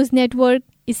 radio news network,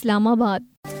 Islamabad.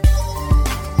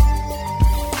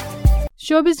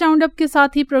 Showbiz roundup के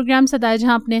साथ ही प्रोग्राम सदाए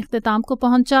जहां अपने इख्तिताम को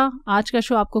पहुंचा। आज का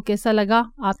शो आपको कैसा लगा?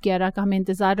 आपकी आरा का हमें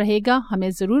इंतजार रहेगा, हमें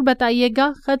ज़रूर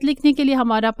बताइएगा। खत लिखने के लिए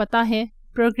हमारा पता है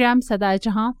प्रोग्राम सदाए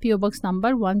जहां, PO बॉक्स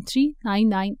नंबर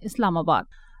 1399 इस्लामाबाद।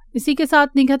 इसी के साथ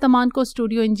निगहत अमान को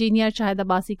स्टूडियो इंजीनियर शाहिद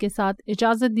अब्बासी के साथ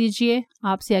इजाज़त दीजिए।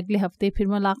 आपसे अगले हफ्ते फिर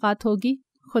मुलाकात होगी।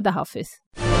 खुदा हाफिज।